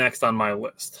 He's next on my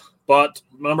list. But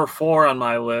number 4 on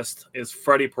my list is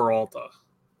Freddie Peralta.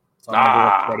 So I'm going to go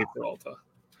with Freddie Peralta.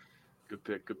 Good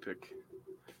pick.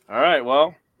 All right,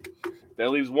 well, that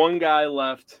leaves one guy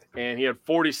left, and he had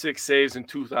 46 saves in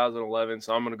 2011,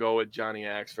 so I'm going to go with Johnny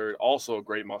Axford. Also a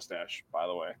great mustache, by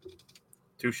the way.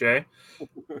 Touche.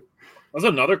 There's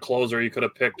another closer you could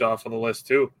have picked off of the list,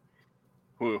 too.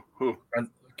 Who?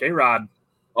 K-Rod.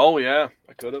 Oh, yeah,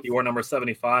 I could have. He wore number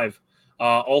 75.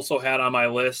 Also had on my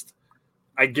list,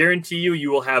 I guarantee you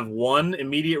will have one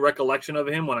immediate recollection of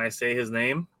him when I say his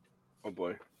name. Oh,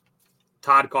 boy.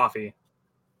 Todd Coffey.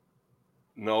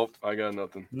 Nope, I got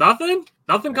nothing. Nothing?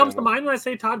 Nothing comes to mind when I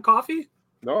say Todd Coffey?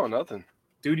 No, nothing.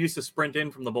 Dude used to sprint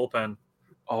in from the bullpen.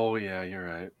 Oh, yeah, you're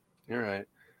right.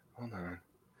 Hold on.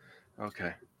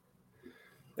 Okay.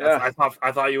 Yeah.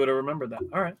 I thought you would have remembered that.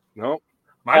 All right. Nope.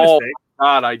 My mistake.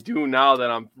 God, I do now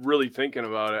that I'm really thinking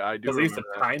about it. I do. Because they used to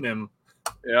time him.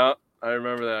 Yeah, I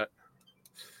remember that.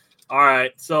 All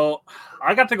right, so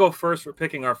I got to go first for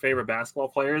picking our favorite basketball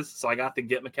players, so I got to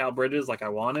get Mikal Bridges like I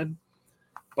wanted.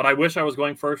 But I wish I was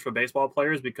going first for baseball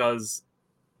players because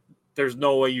there's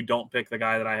no way you don't pick the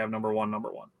guy that I have number one.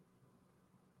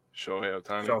 Shohei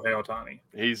Ohtani.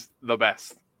 He's the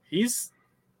best. He's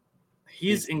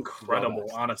incredible,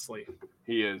 honestly.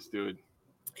 He is, dude.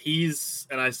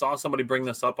 And I saw somebody bring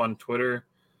this up on Twitter,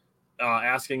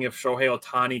 asking if Shohei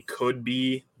Ohtani could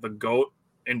be the GOAT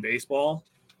in baseball.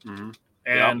 Mm-hmm.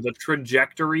 And the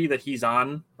trajectory that he's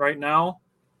on right now,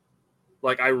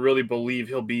 like, I really believe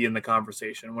he'll be in the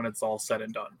conversation when it's all said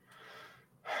and done.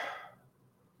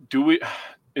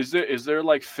 Is there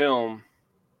like film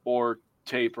or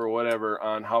tape or whatever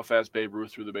on how fast Babe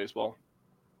Ruth threw the baseball?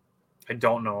 I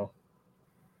don't know.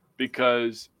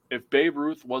 Because if Babe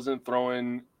Ruth wasn't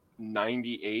throwing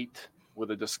 98 with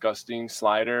a disgusting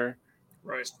slider,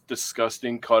 right,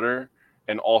 disgusting cutter,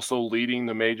 and also leading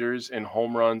the majors in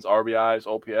home runs, RBIs,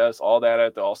 OPS, all that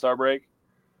at the All-Star break,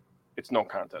 it's no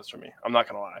contest for me. I'm not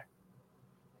going to lie.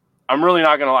 I'm really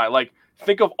not going to lie. Like,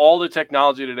 think of all the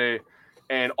technology today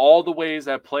and all the ways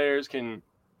that players can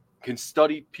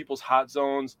study people's hot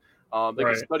zones. They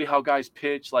can study how guys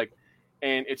pitch. Like,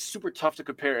 and it's super tough to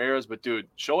compare eras, but dude,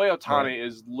 Shohei Ohtani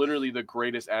is literally the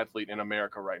greatest athlete in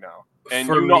America right now. And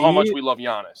you know how much we love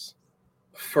Giannis.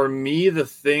 For me, the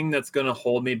thing that's going to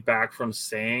hold me back from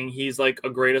saying he's like a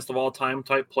greatest of all time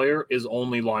type player is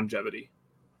only longevity.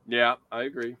 Yeah, I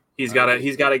agree. He's got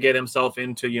to get himself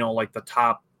into, like the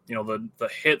top, the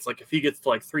hits. Like if he gets to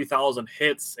like 3,000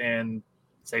 hits and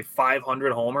say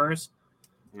 500 homers,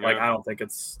 like I don't think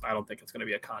it's going to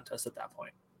be a contest at that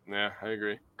point. Yeah, I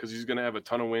agree. Because he's going to have a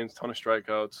ton of wins, ton of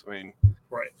strikeouts. I mean,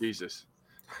 Jesus.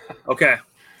 Okay.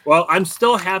 Well, I'm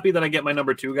still happy that I get my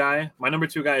number 2 guy. My number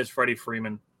 2 guy is Freddie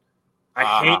Freeman.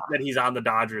 I hate that he's on the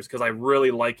Dodgers because I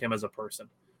really like him as a person.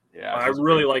 Yeah, I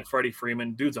really like Freddie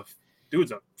Freeman. Dude's a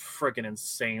freaking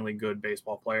insanely good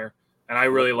baseball player, and I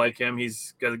really like him.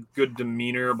 He's got a good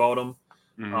demeanor about him.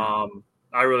 Mm-hmm.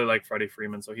 I really like Freddie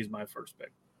Freeman, so he's my first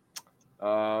pick.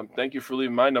 Thank you for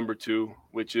leaving my number 2,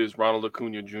 which is Ronald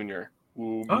Acuna Jr.,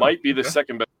 who might be the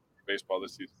second best baseball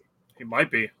this season. He might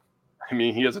be. I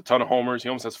mean, he has a ton of homers. He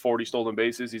almost has 40 stolen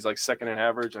bases. He's like second in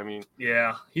average. I mean,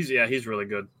 he's really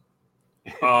good.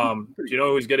 Do you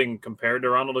know who's getting compared to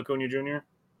Ronald Acuna Jr.?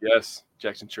 Yes,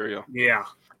 Jackson Chourio. Yeah,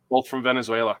 both from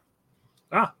Venezuela.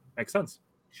 Ah, makes sense.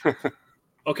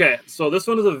 Okay, so this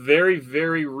one is a very,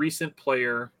 very recent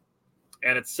player,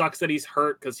 and it sucks that he's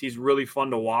hurt because he's really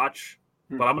fun to watch.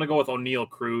 But I'm going to go with O'Neal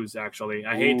Cruz, actually.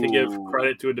 I hate to give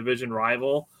credit to a division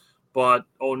rival, but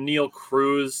O'Neal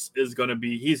Cruz he's going to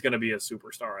be a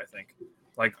superstar, I think.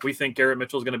 Like, we think Garrett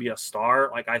Mitchell is going to be a star.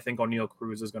 Like, I think O'Neal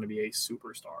Cruz is going to be a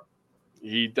superstar.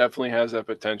 He definitely has that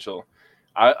potential.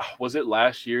 Was it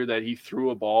last year that he threw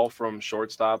a ball from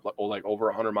shortstop like over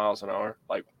 100 miles an hour?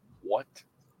 Like, what?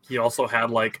 He also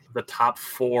had like the top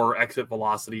 4 exit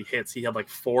velocity hits. He had like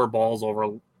 4 balls over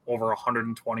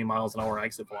 120 miles an hour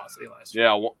exit velocity last year.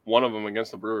 Yeah, one of them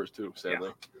against the Brewers too,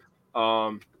 sadly. Yeah.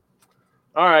 All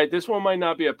right, this one might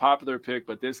not be a popular pick,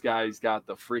 but this guy's got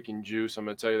the freaking juice. I'm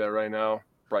going to tell you that right now.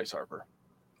 Bryce Harper.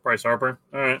 Bryce Harper?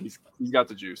 All right. He's got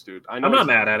the juice, dude. I'm not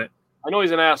mad at it. I know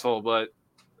he's an asshole, but,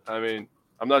 I mean,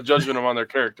 I'm not judging him on their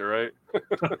character, right?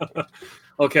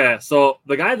 Okay, so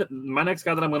my next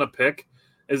guy that I'm going to pick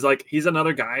is like he's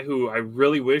another guy who I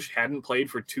really wish hadn't played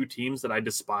for 2 teams that I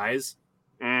despise.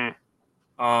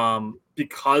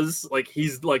 Because like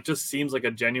he's like just seems like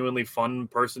a genuinely fun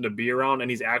person to be around, and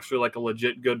he's actually like a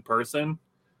legit good person.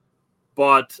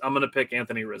 But I'm going to pick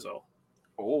Anthony Rizzo.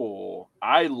 Oh,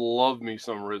 I love me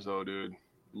some Rizzo, dude.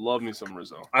 Love me some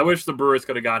Rizzo. I wish the Brewers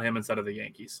could have got him instead of the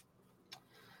Yankees.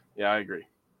 Yeah, I agree.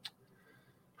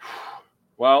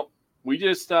 Well,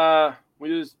 the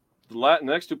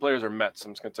next 2 players are Mets.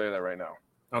 I'm just going to tell you that right now.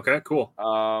 Okay, cool.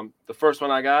 The first one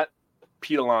I got,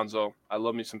 Pete Alonso. I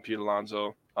love me some Pete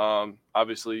Alonso.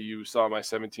 Obviously, you saw my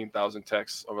 17,000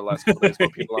 texts over the last couple days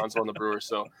about Pete Alonso on the Brewers.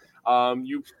 So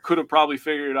you could have probably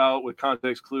figured out with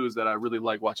context clues that I really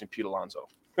like watching Pete Alonso.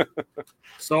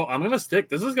 So I'm going to stick.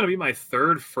 This is going to be my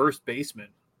 3rd first baseman.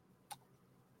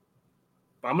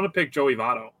 I'm going to pick Joey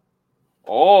Votto.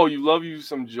 Oh, you love you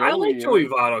some Joey. I like Joey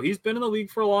Votto. He's been in the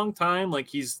league for a long time. Like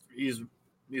he's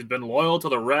been loyal to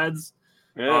the Reds.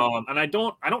 Yeah. And I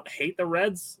don't hate the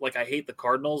Reds. Like I hate the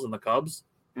Cardinals and the Cubs.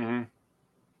 Mm-hmm.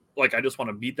 Like I just want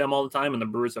to beat them all the time, and the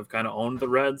Brewers have kind of owned the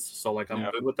Reds, so like I'm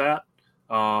good with that.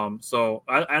 So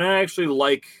I actually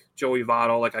like Joey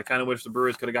Votto. Like I kind of wish the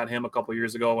Brewers could have got him a couple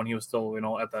years ago when he was still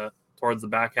towards the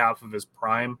back half of his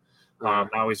prime.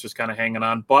 Now he's just kind of hanging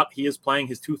on, but he is playing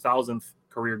his 2000th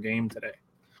career game today.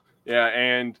 Yeah,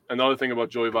 and another thing about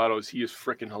Joey Votto is he is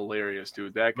freaking hilarious,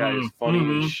 dude. That guy is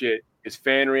funny as shit. His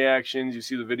fan reactions, you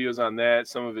see the videos on that.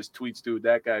 Some of his tweets, dude.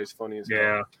 That guy is funny as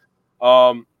hell.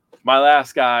 Yeah. My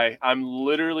last guy, I'm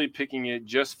literally picking it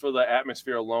just for the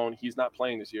atmosphere alone. He's not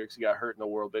playing this year because he got hurt in the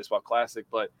World Baseball Classic.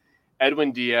 But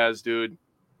Edwin Diaz, dude,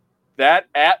 that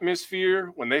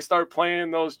atmosphere when they start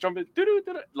playing those trumpets,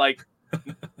 like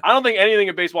I don't think anything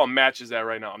in baseball matches that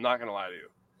right now. I'm not gonna lie to you.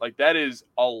 Like that is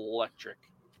electric.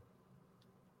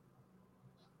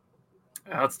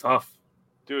 Yeah, that's tough,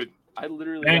 dude. I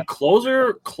literally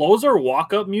closer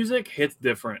walk up music hits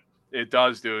different. It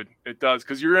does, dude. It does,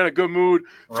 because you're in a good mood.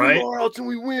 Right. 2 more outs and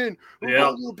we win. We're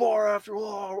going to the bar after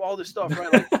all this stuff,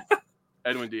 right? Like,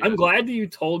 Edwin Diaz. I'm glad that you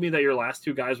told me that your last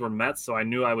 2 guys were Mets, so I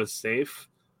knew I was safe.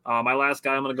 My last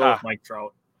guy, I'm going to go with Mike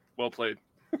Trout. Well played.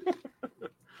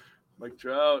 Mike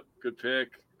Trout, good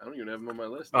pick. I don't even have him on my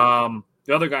list.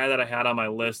 The other guy that I had on my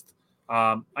list,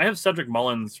 I have Cedric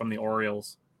Mullins from the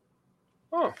Orioles.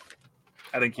 Oh,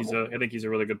 I think he's a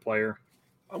really good player.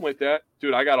 I'm with that,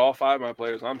 dude. I got all 5 of my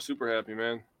players. I'm super happy,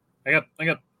 man. I got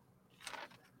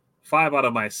 5 out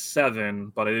of my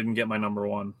 7, but I didn't get my number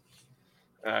 1.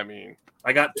 I mean,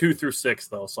 I got 2 through 6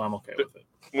 though, so I'm okay with it.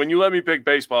 When you let me pick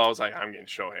baseball, I was like, I'm getting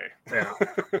Shohei. Yeah.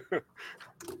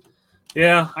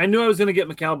 Yeah, I knew I was going to get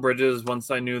Mikal Bridges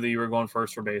once I knew that you were going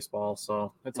first for baseball,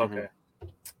 so it's okay.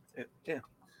 Yeah.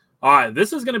 All right,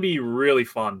 this is going to be really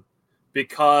fun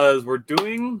because we're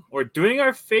doing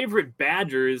our favorite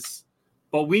Badgers,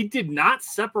 but we did not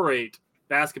separate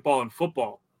basketball and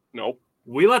football. Nope.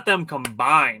 We let them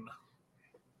combine.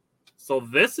 So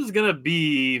this is going to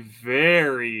be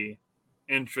very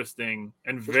interesting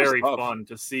and very fun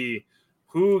to see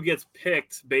who gets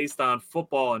picked based on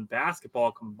football and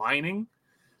basketball combining.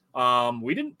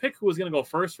 We didn't pick who was going to go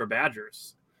first for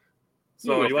Badgers.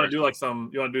 So you want to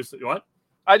do what?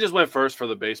 I just went first for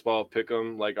the baseball pick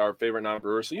 'em, like our favorite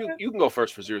non-Brewers. So you can go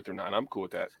first for 0 through 9. I'm cool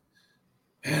with that.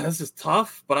 Man, this is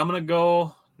tough, but I'm going to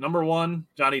go number 1,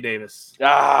 Johnny Davis.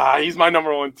 He's my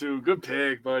number 1 too. Good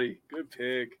pick, buddy. Good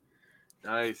pick.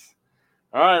 Nice.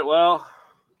 All right, well,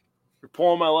 You're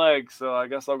pulling my leg, so I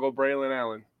guess I'll go Braylon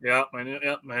Allen. Yeah, I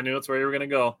knew that's where you were going to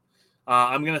go.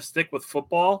 I'm going to stick with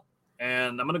football,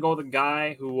 and I'm going to go with a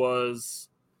guy who was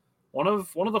one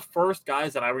of the first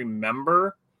guys that I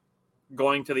remember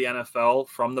going to the NFL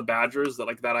from the Badgers that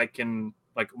I can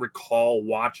recall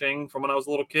watching from when I was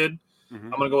a little kid. Mm-hmm.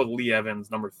 I'm going to go with Lee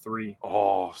Evans, number 3.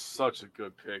 Oh, such a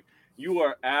good pick. You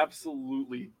are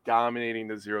absolutely dominating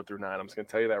the 0 through 9. I'm just going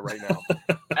to tell you that right now.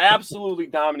 Absolutely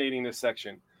dominating this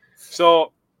section.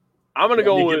 So I'm going to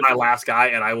go with my last guy,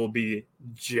 and I will be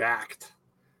jacked.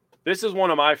 This is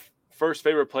one of my first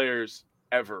favorite players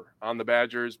ever on the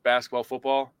Badgers basketball,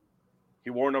 football. He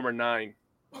wore number 9,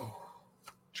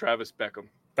 Travis Beckham.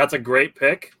 That's a great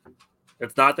pick.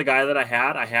 It's not the guy that I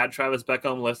had. I had Travis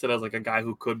Beckham listed as a guy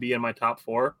who could be in my top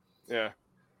 4. Yeah.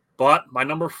 But my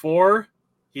number 4,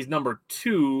 he's number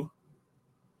 2,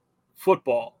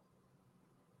 football.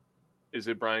 Is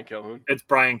it Brian Calhoun? It's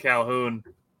Brian Calhoun.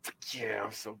 Yeah,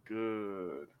 I'm so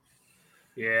good.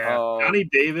 Yeah. Johnny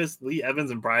Davis, Lee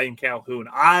Evans, and Brian Calhoun.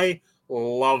 I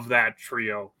love that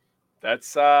trio.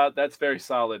 That's very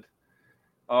solid.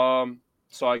 So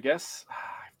I guess I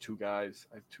have two guys.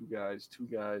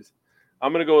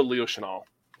 I'm going to go with Leo Chenal.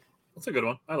 That's a good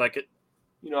one. I like it.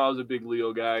 I was a big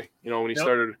Leo guy. When he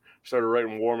started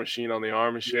writing War Machine on the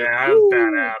arm and shit. Yeah, that was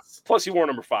badass. Plus, he wore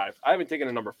number 5. I haven't taken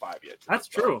a number 5 yet. That's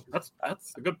true. That's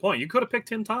a good point. You could have picked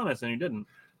Tim Thomas, and you didn't.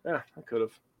 Yeah, I could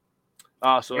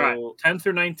have. So right, 10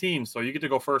 through 19. So you get to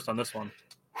go first on this one.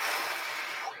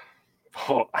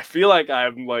 Oh, I feel like I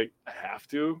have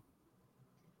to.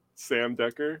 Sam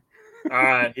Decker. All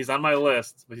right, he's on my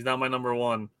list, but he's not my number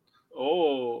 1.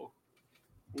 Oh,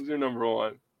 who's your number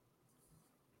 1?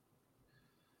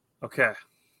 Okay,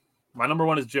 my number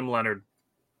 1 is Jim Leonard.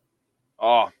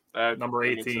 Oh, that number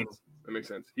 18. That makes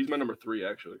sense. He's my number 3,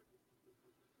 actually.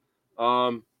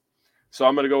 So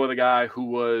I'm going to go with a guy who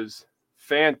was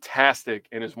fantastic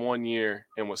in his 1 year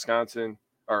in Wisconsin,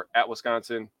 or at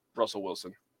Wisconsin, Russell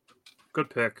Wilson. Good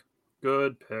pick.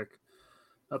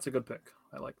 That's a good pick.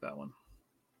 I like that one.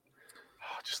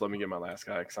 Just let me get my last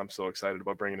guy because I'm so excited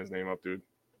about bringing his name up, dude.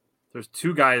 There's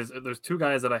two guys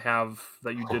that I have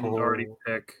that you didn't already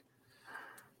pick.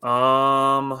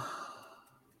 I'm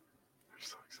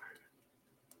so excited.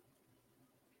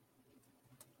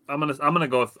 I'm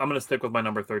gonna stick with my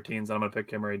number 13s, and I'm gonna pick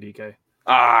Kim DK.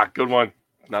 Good one.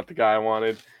 Not the guy I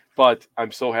wanted, but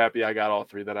I'm so happy I got all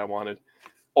 3 that I wanted.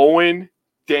 Owen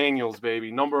Daniels,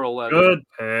 baby, number 11. Good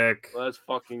pick. Let's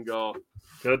fucking go.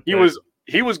 Good.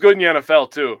 He was good in the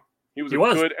NFL too. He was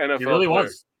good NFL. He really player.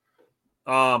 was.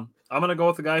 I'm gonna go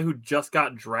with the guy who just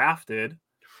got drafted.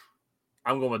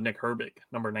 I'm going with Nick Herbig,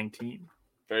 number 19.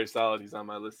 Very solid. He's on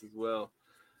my list as well.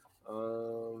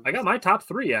 I got my top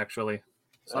 3 actually,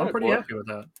 so I'm pretty happy with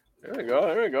that. There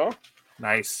we go.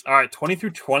 Nice. All right, 20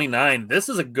 through 29. This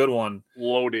is a good one.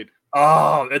 Loaded.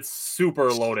 Oh, it's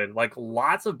super loaded.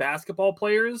 Lots of basketball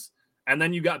players, and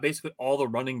then you got basically all the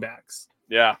running backs.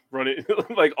 Yeah, running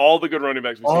all the good running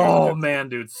backs. Oh man,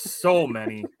 dude, so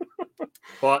many.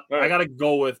 But right. I gotta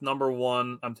go with number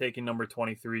 1. I'm taking number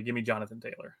 23. Give me Jonathan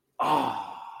Taylor.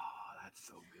 Oh, that's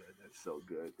so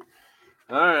good.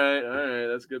 All right.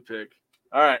 That's a good pick.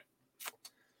 All right.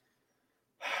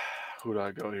 Who do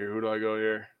I go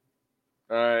here?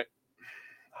 All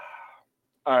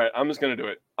right. I'm just going to do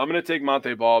it. I'm going to take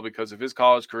Monte Ball because of his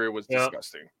college career was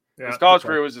disgusting. Yeah, his college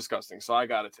career was disgusting, so I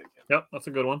got to take him. Yep, that's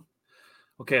a good one.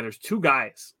 Okay, there's 2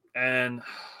 guys, and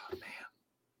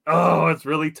it's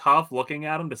really tough looking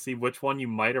at them to see which one you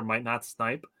might or might not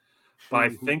snipe. But I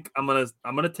think I'm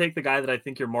gonna take the guy that I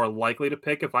think you're more likely to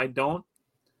pick. If I don't,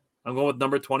 I'm going with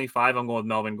number 25. I'm going with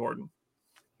Melvin Gordon.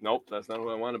 Nope, that's not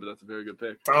what I wanted, but that's a very good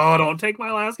pick. Oh, don't take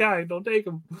my last guy. Don't take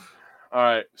him. All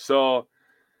right. So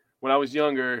when I was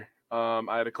younger,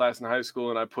 I had a class in high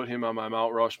school, and I put him on my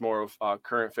Mount Rushmore of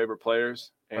current favorite players.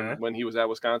 And when he was at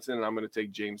Wisconsin, and I'm going to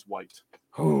take James White.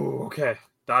 Oh, okay.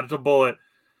 Dodged a bullet.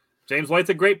 James White's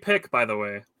a great pick, by the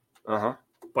way. Uh-huh.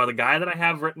 But the guy that I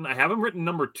have him written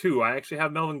number 2. I actually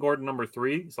have Melvin Gordon number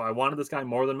 3. So I wanted this guy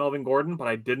more than Melvin Gordon, but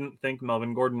I didn't think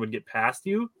Melvin Gordon would get past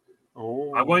you.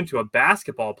 Oh. I'm going to a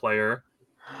basketball player,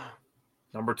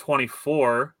 number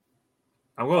 24.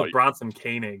 I'm going with Bronson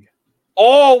Koenig.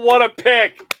 Oh, what a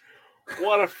pick!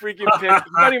 What a freaking pick!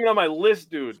 He's not even on my list,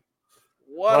 dude.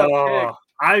 What a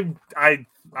pick!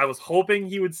 I was hoping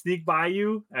he would sneak by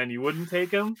you and you wouldn't take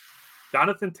him.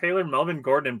 Jonathan Taylor, Melvin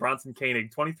Gordon, and Bronson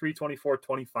Koenig, 23, 24,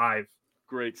 25.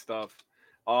 Great stuff.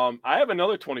 I have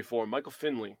another 24, Michael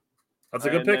Finley. That's a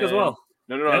good pick as well.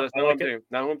 No, that's not who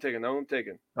I'm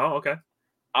taking. Oh, okay.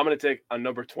 I'm going to take a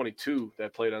number 22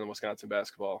 that played on the Wisconsin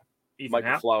basketball. Ethan Michael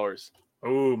Happ? Flowers.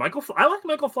 Oh, I like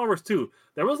Michael Flowers too.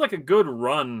 There was like a good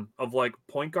run of like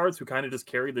point guards who kind of just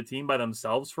carried the team by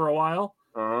themselves for a while.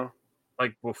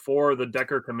 Like before the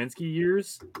Decker Kaminsky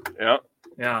years. Yeah.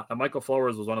 Yeah. And Michael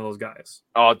Flowers was one of those guys.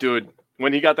 Oh, dude.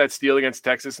 When he got that steal against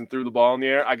Texas and threw the ball in the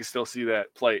air, I can still see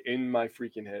that play in my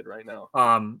freaking head right now.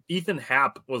 Ethan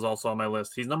Happ was also on my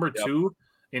list. He's number 2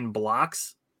 in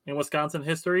blocks in Wisconsin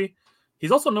history.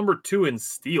 He's also number 2 in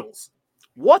steals.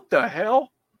 What the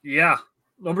hell? Yeah.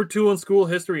 Number 2 in school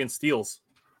history in steals.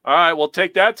 All right, well,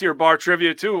 take that to your bar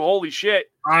trivia, too. Holy shit.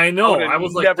 I know. I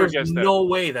was like, there's no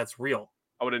way that's real.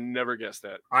 I would have never guessed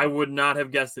that. I would not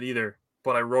have guessed it either,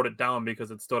 but I wrote it down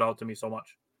because it stood out to me so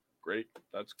much. Great.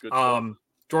 That's good.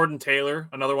 Jordan Taylor,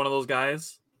 another one of those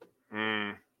guys.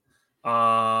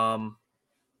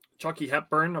 Chucky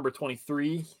Hepburn, number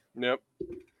 23. Yep.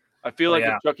 I feel like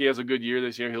if Chucky has a good year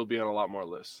this year, he'll be on a lot more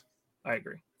lists. I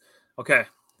agree. Okay.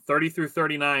 30 through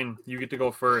 39, you get to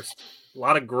go first. A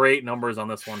lot of great numbers on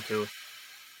this one, too. Where do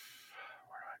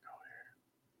I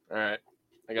go here? All right.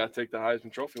 I got to take the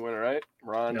Heisman Trophy winner, right?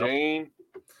 Ron Dayne.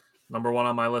 Number 1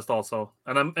 on my list also.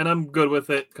 And I'm good with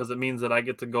it because it means that I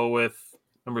get to go with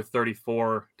number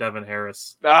 34, Devin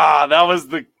Harris. That was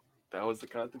the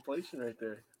contemplation right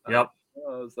there. Yep.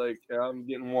 I was like, I'm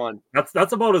getting one. That's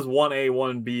about as 1A,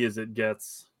 1B as it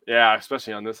gets. Yeah,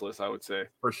 especially on this list, I would say.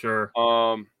 For sure.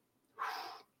 All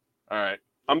right.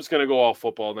 I'm just going to go all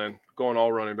football then. Going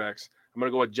all running backs. I'm going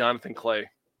to go with Jonathan Clay.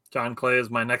 John Clay is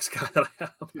my next guy that I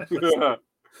have on my list.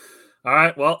 All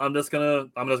right. Well, I'm just gonna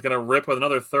rip with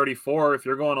another 34. If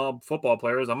you're going all football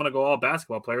players, I'm gonna go all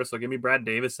basketball players. So give me Brad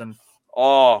Davison.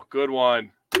 Oh, good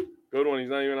one. Good one. He's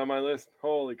not even on my list.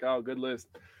 Holy cow, good list.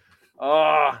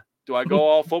 Do I go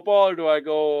all football or do I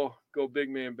go big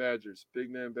man Badgers?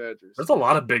 Big man Badgers. There's a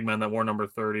lot of big men that wore number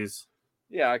 30s.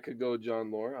 Yeah, I could go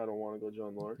John Lore. I don't want to go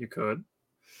John Lore. You could.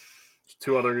 There's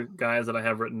 2 other guys that I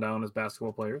have written down as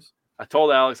basketball players. I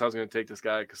told Alex I was going to take this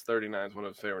guy because 39 is one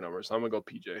of his favorite numbers. So I'm going to go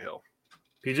P.J. Hill.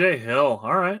 P.J. Hill.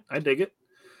 All right. I dig it.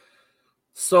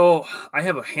 So I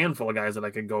have a handful of guys that I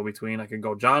could go between. I could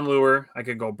go John Lure. I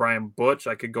could go Brian Butch.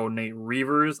 I could go Nate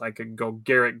Reavers. I could go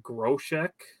Garrett Groshek.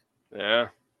 Yeah.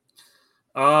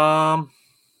 I'm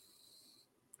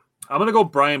going to go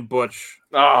Brian Butch.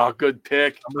 Oh, good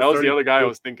pick. That was 32. The other guy I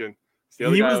was thinking.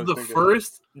 He was the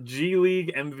first G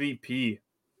League MVP.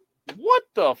 What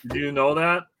the? Do you know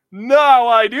that? No,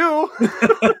 I do.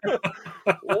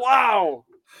 Wow.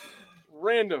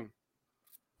 Random.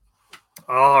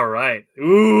 All right.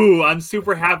 Ooh, I'm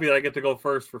super happy that I get to go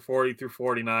first for 40 through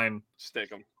 49. Stick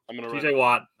him. I'm going to TJ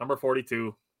Watt, number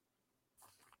 42.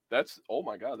 Oh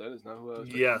my God, that is not who I was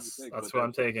taking. Yes, that's what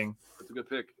I'm taking. That's a good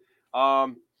pick.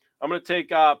 I'm going to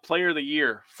take Player of the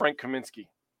Year, Frank Kaminsky.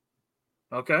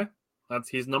 Okay.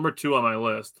 He's number 2 on my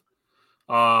list.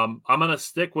 I'm going to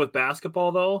stick with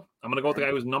basketball, though. I'm going to go with the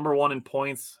guy who's number 1 in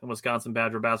points in Wisconsin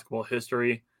Badger basketball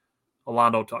history,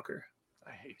 Alondo Tucker.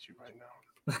 I hate you right now.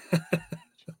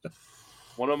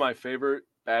 One of my favorite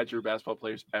Badger basketball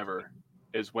players ever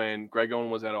is when Greg Owen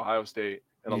was at Ohio State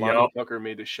and Alondo Tucker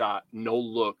made the shot, no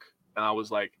look, and I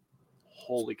was like,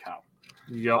 holy cow.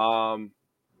 Yep.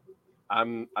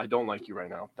 I don't like you right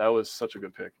now. That was such a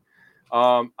good pick.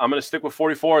 I'm going to stick with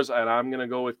 44s, and I'm going to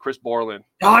go with Chris Borland.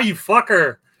 Oh, you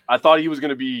fucker. I thought he was going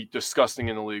to be disgusting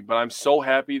in the league, but I'm so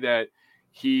happy that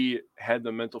he had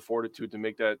the mental fortitude to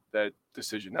make that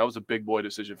decision. That was a big boy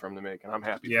decision for him to make, and I'm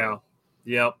happy. Yeah.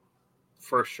 Yep.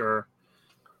 For sure.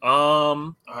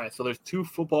 All right, so there's 2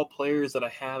 football players that I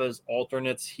have as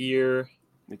alternates here.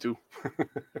 Me too.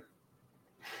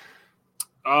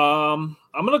 I'm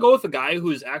going to go with a guy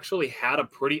who's actually had a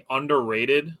pretty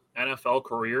underrated NFL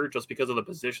career just because of the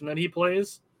position that he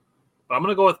plays. But I'm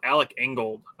going to go with Alec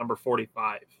Ingold, number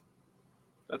 45.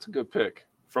 That's a good pick.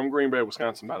 From Green Bay,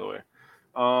 Wisconsin, by the way.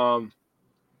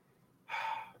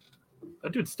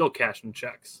 That dude's still cashing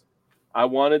checks. I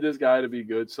wanted this guy to be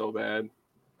good so bad.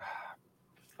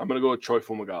 I'm going to go with Troy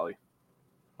Fumagalli.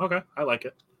 Okay, I like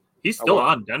it. He's still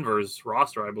on Denver's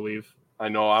roster, I believe. I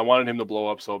know. I wanted him to blow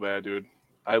up so bad, dude.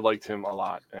 I liked him a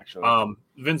lot, actually.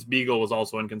 Vince Beagle was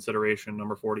also in consideration,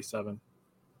 number 47.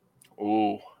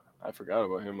 Ooh, I forgot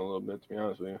about him a little bit, to be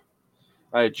honest with you.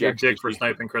 I had Jake for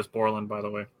sniping Chris Borland, by the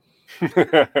way.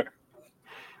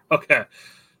 Okay.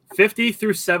 50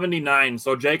 through 79.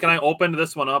 So Jake and I opened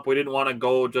this one up. We didn't want to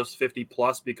go just 50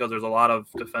 plus because there's a lot of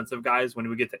defensive guys when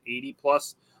we get to 80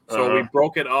 plus. So we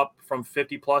broke it up from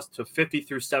 50 plus to 50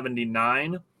 through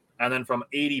 79, and then from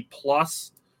 80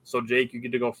 plus. So Jake, you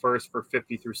get to go first for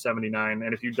 50 through 79.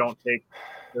 And if you don't take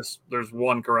this, there's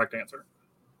one correct answer.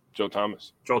 Joe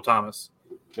Thomas. Joe Thomas.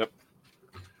 Yep.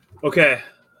 Okay.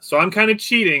 So I'm kind of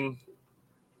cheating,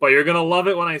 but you're going to love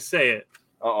it when I say it.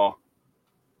 Uh-oh.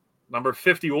 Number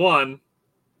 51,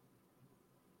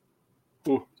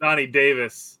 Ooh. Johnny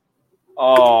Davis.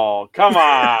 Oh, come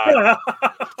on.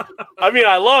 I mean,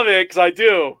 I love it because I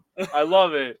do. I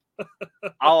love it.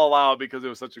 I'll allow it because it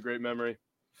was such a great memory.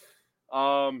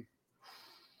 God,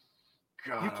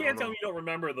 you can't tell me you don't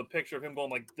remember the picture of him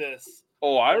going like this.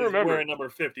 Oh, I remember. Wearing number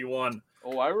 51.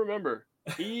 Oh, I remember.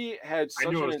 He had such I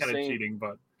knew it was insane, kind of cheating,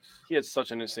 but he had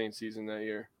such an insane season that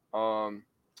year.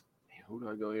 Who do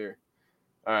I go here?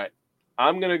 All right.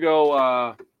 I'm going to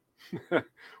go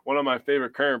one of my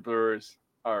favorite current Brewers.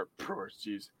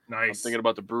 Jeez. Nice. I'm thinking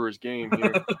about the Brewers game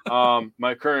here.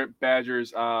 My current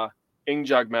Badgers,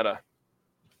 Ingjog Meta.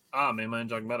 Man,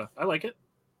 Ingjog Meta. I like it.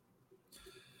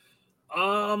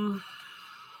 I'm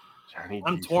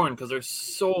torn because there's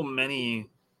so many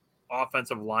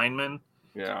offensive linemen.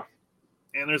 Yeah.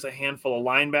 And there's a handful of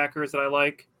linebackers that I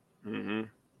like. Mm-hmm.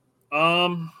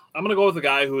 I'm going to go with a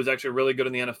guy who was actually really good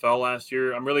in the NFL last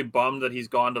year. I'm really bummed that he's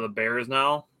gone to the Bears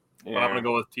now. Yeah. But I'm going to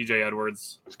go with TJ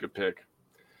Edwards. That's a good pick.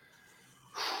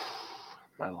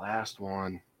 My last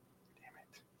one. Damn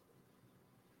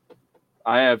it.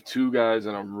 I have two guys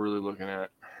that I'm really looking at.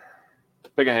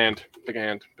 Pick a hand.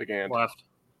 Left.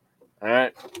 All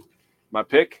right. My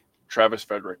pick, Travis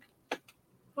Frederick.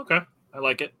 Okay. I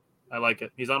like it.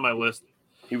 He's on my list.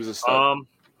 He was a stud.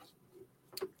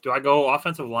 Do I go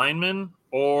offensive lineman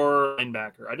or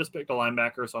linebacker? I just picked a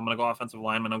linebacker, so I'm going to go offensive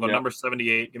lineman. I'm going number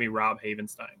 78. Give me Rob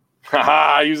Havenstein.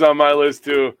 He's on my list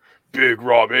too. Big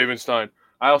Rob Havenstein.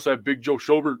 I also have Big Joe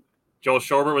Schobert. Joe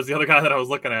Schobert was the other guy that I was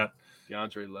looking at.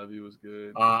 DeAndre Levy was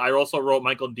good. I also wrote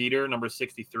Michael Dieter, number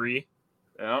 63.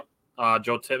 Yeah.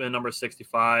 Joe Tippmann, number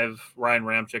 65. Ryan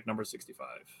Ramczyk, number 65.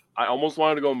 I almost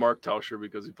wanted to go Mark Tauscher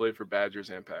because he played for Badgers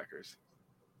and Packers.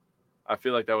 I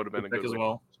feel like that would have been a good as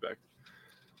well. Respect.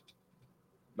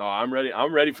 No, I'm ready.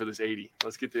 I'm ready for this 80.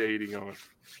 Let's get the 80 going.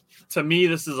 To me,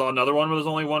 this is another one where there's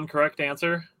only one correct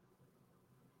answer.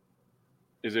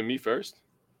 Is it me first?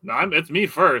 No, it's me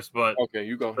first, but okay,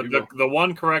 you go. The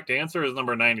one correct answer is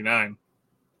number 99.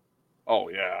 Oh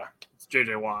yeah, it's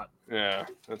JJ Watt. Yeah,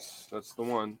 that's the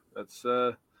one. That's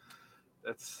the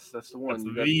one. That's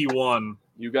one.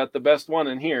 You got the best one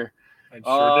in here. I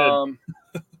sure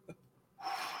did.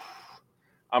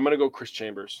 I'm gonna go Chris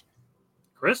Chambers.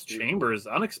 Chris Chambers,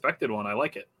 unexpected one. I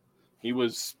like it. He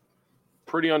was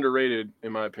pretty underrated,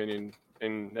 in my opinion,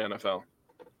 in the NFL.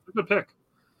 Good pick.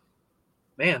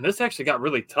 Man, this actually got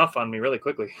really tough on me really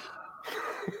quickly.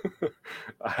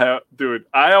 I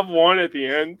have one at the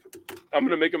end. I'm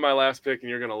going to make it my last pick, and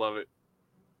you're going to love it.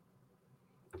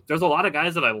 There's a lot of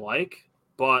guys that I like,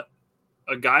 but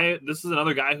this is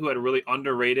another guy who had a really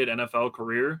underrated NFL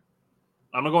career.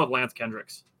 I'm going to go with Lance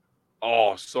Kendricks.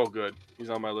 Oh, so good. He's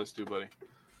on my list too, buddy.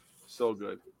 So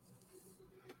good.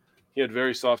 He had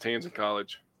very soft hands in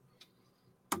college.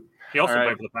 He also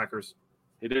played for the Packers.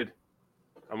 He did.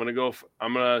 I'm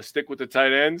gonna stick with the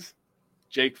tight ends.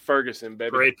 Jake Ferguson,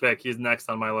 baby. Great pick. He's next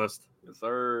on my list. Yes,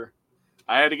 sir.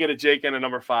 I had to get a Jake and a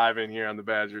number 5 in here on the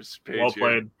Badgers page. Well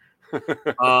played.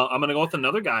 I'm gonna go with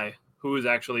another guy who is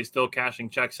actually still cashing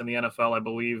checks in the NFL, I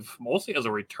believe, mostly as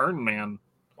a return man.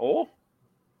 Oh.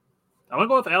 I'm gonna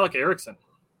go with Alec Erickson.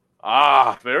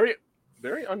 Very,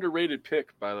 very underrated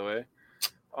pick, by the way.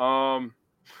 Now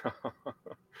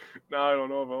I don't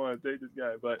know if I want to take this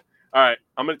guy, but all right,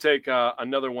 I'm going to take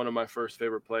another one of my first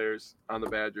favorite players on the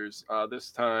Badgers.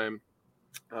 This time,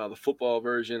 the football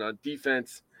version on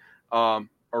defense,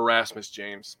 Erasmus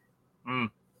James.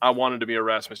 I wanted to be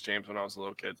Erasmus James when I was a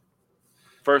little kid.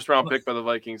 First round pick by the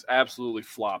Vikings, absolutely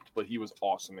flopped, but he was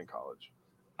awesome in college.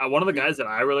 One of the guys that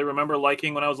I really remember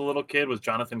liking when I was a little kid was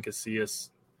Jonathan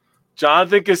Casillas.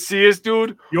 Jonathan Casillas,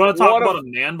 dude. You want to talk about a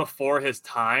man before his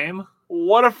time?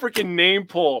 What a freaking name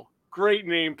pull. Great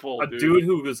name pull, a dude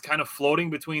who was kind of floating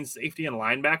between safety and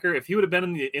linebacker. If he would have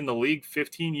been in the league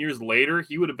 15 years later,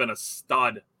 he would have been a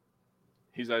stud.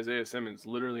 He's Isaiah Simmons,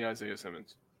 literally Isaiah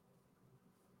Simmons.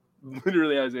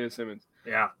 Literally Isaiah Simmons.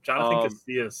 Yeah, Jonathan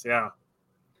Casillas, yeah.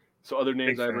 So other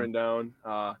names I've written down.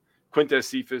 Quintez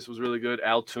Cephas was really good.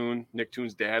 Al Toon, Nick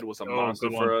Toon's dad, was a monster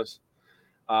for us.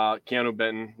 Keanu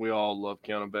Benton, we all love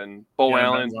Keanu Benton. Bo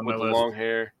Allen with the long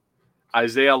hair.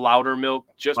 Isaiah Loudermilk,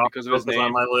 just because of his name.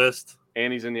 On my list.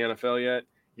 And he's in the NFL yet.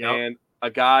 Yep. And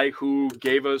a guy who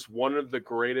gave us one of the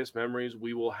greatest memories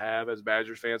we will have as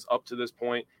Badgers fans up to this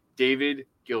point, David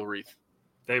Gilreath.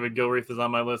 David Gilreath is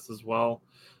on my list as well.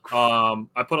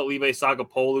 I put Olive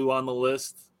Sagapolu on the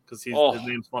list because his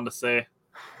name's fun to say.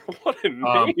 What a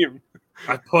name.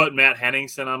 I put Matt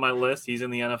Henningsen on my list. He's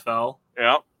in the NFL.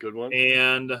 Yeah, good one.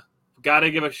 And got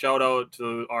to give a shout out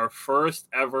to our first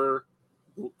ever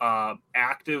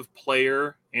active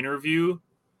player interview,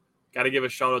 got to give a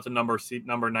shout out to number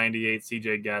 98,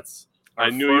 CJ Getz. I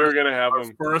knew you were going to have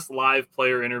him. First live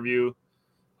player interview.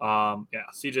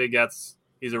 CJ Getz,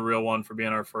 he's a real one for being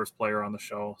our first player on the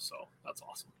show. So that's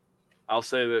awesome. I'll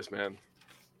say this, man.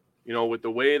 You know, with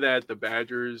the way that the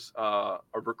Badgers are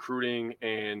recruiting,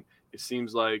 and it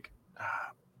seems like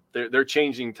they're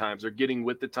changing times. They're getting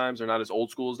with the times. They're not as old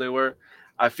school as they were.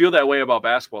 I feel that way about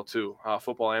basketball too,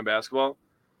 football and basketball.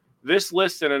 This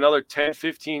list in another 10,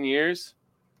 15 years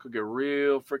could get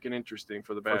real freaking interesting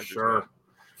for the Badgers.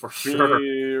 For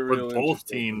sure. For both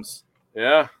teams.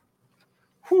 Yeah.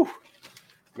 Whew.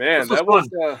 Man, that was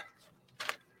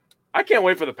I can't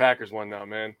wait for the Packers one now,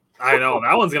 man. I know.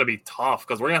 That one's going to be tough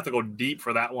because we're going to have to go deep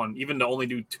for that one, even to only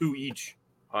do 2 each.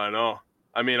 I know.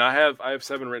 I mean, I have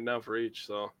 7 written down for each,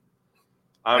 so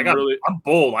I'm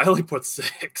bold. I only put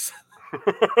 6.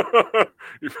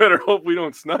 You better hope we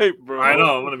don't snipe, bro. I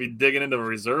know. I'm going to be digging into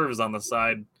reserves on the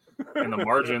side and the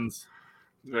margins.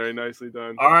 Very nicely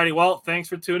done. All righty. Well, thanks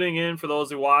for tuning in. For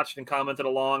those who watched and commented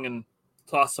along and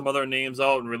tossed some other names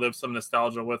out and relived some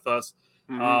nostalgia with us.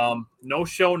 Mm-hmm. No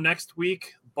show next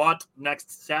week, but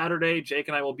next Saturday, Jake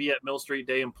and I will be at Mill Street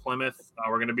Day in Plymouth.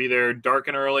 We're going to be there dark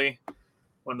and early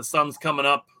when the sun's coming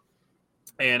up,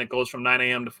 and it goes from 9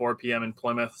 a.m. to 4 p.m. in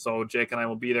Plymouth. So Jake and I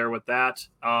will be there with that.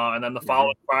 And then the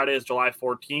following Friday is July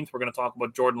 14th. We're going to talk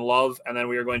about Jordan Love, and then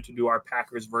we are going to do our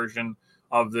Packers version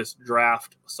of this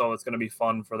draft. So it's going to be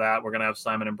fun for that. We're going to have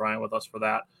Simon and Brian with us for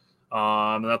that.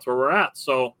 And that's where we're at.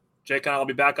 So Jake and I will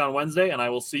be back on Wednesday, and I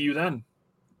will see you then.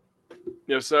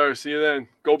 Yes, sir. See you then.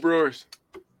 Go Brewers.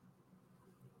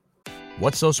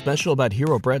 What's so special about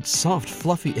Hero Bread's soft,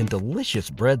 fluffy, and delicious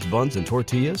breads, buns, and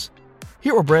tortillas?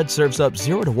 Hero Bread serves up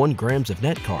 0 to 1 grams of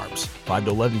net carbs, 5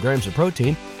 to 11 grams of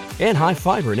protein, and high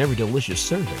fiber in every delicious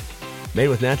serving. Made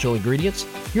with natural ingredients,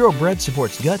 Hero Bread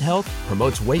supports gut health,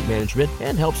 promotes weight management,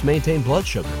 and helps maintain blood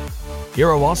sugar.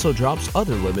 Hero also drops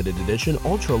other limited edition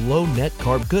ultra-low net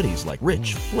carb goodies like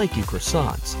rich, flaky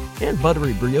croissants and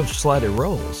buttery brioche slider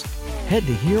rolls. Head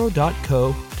to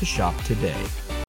hero.co to shop today.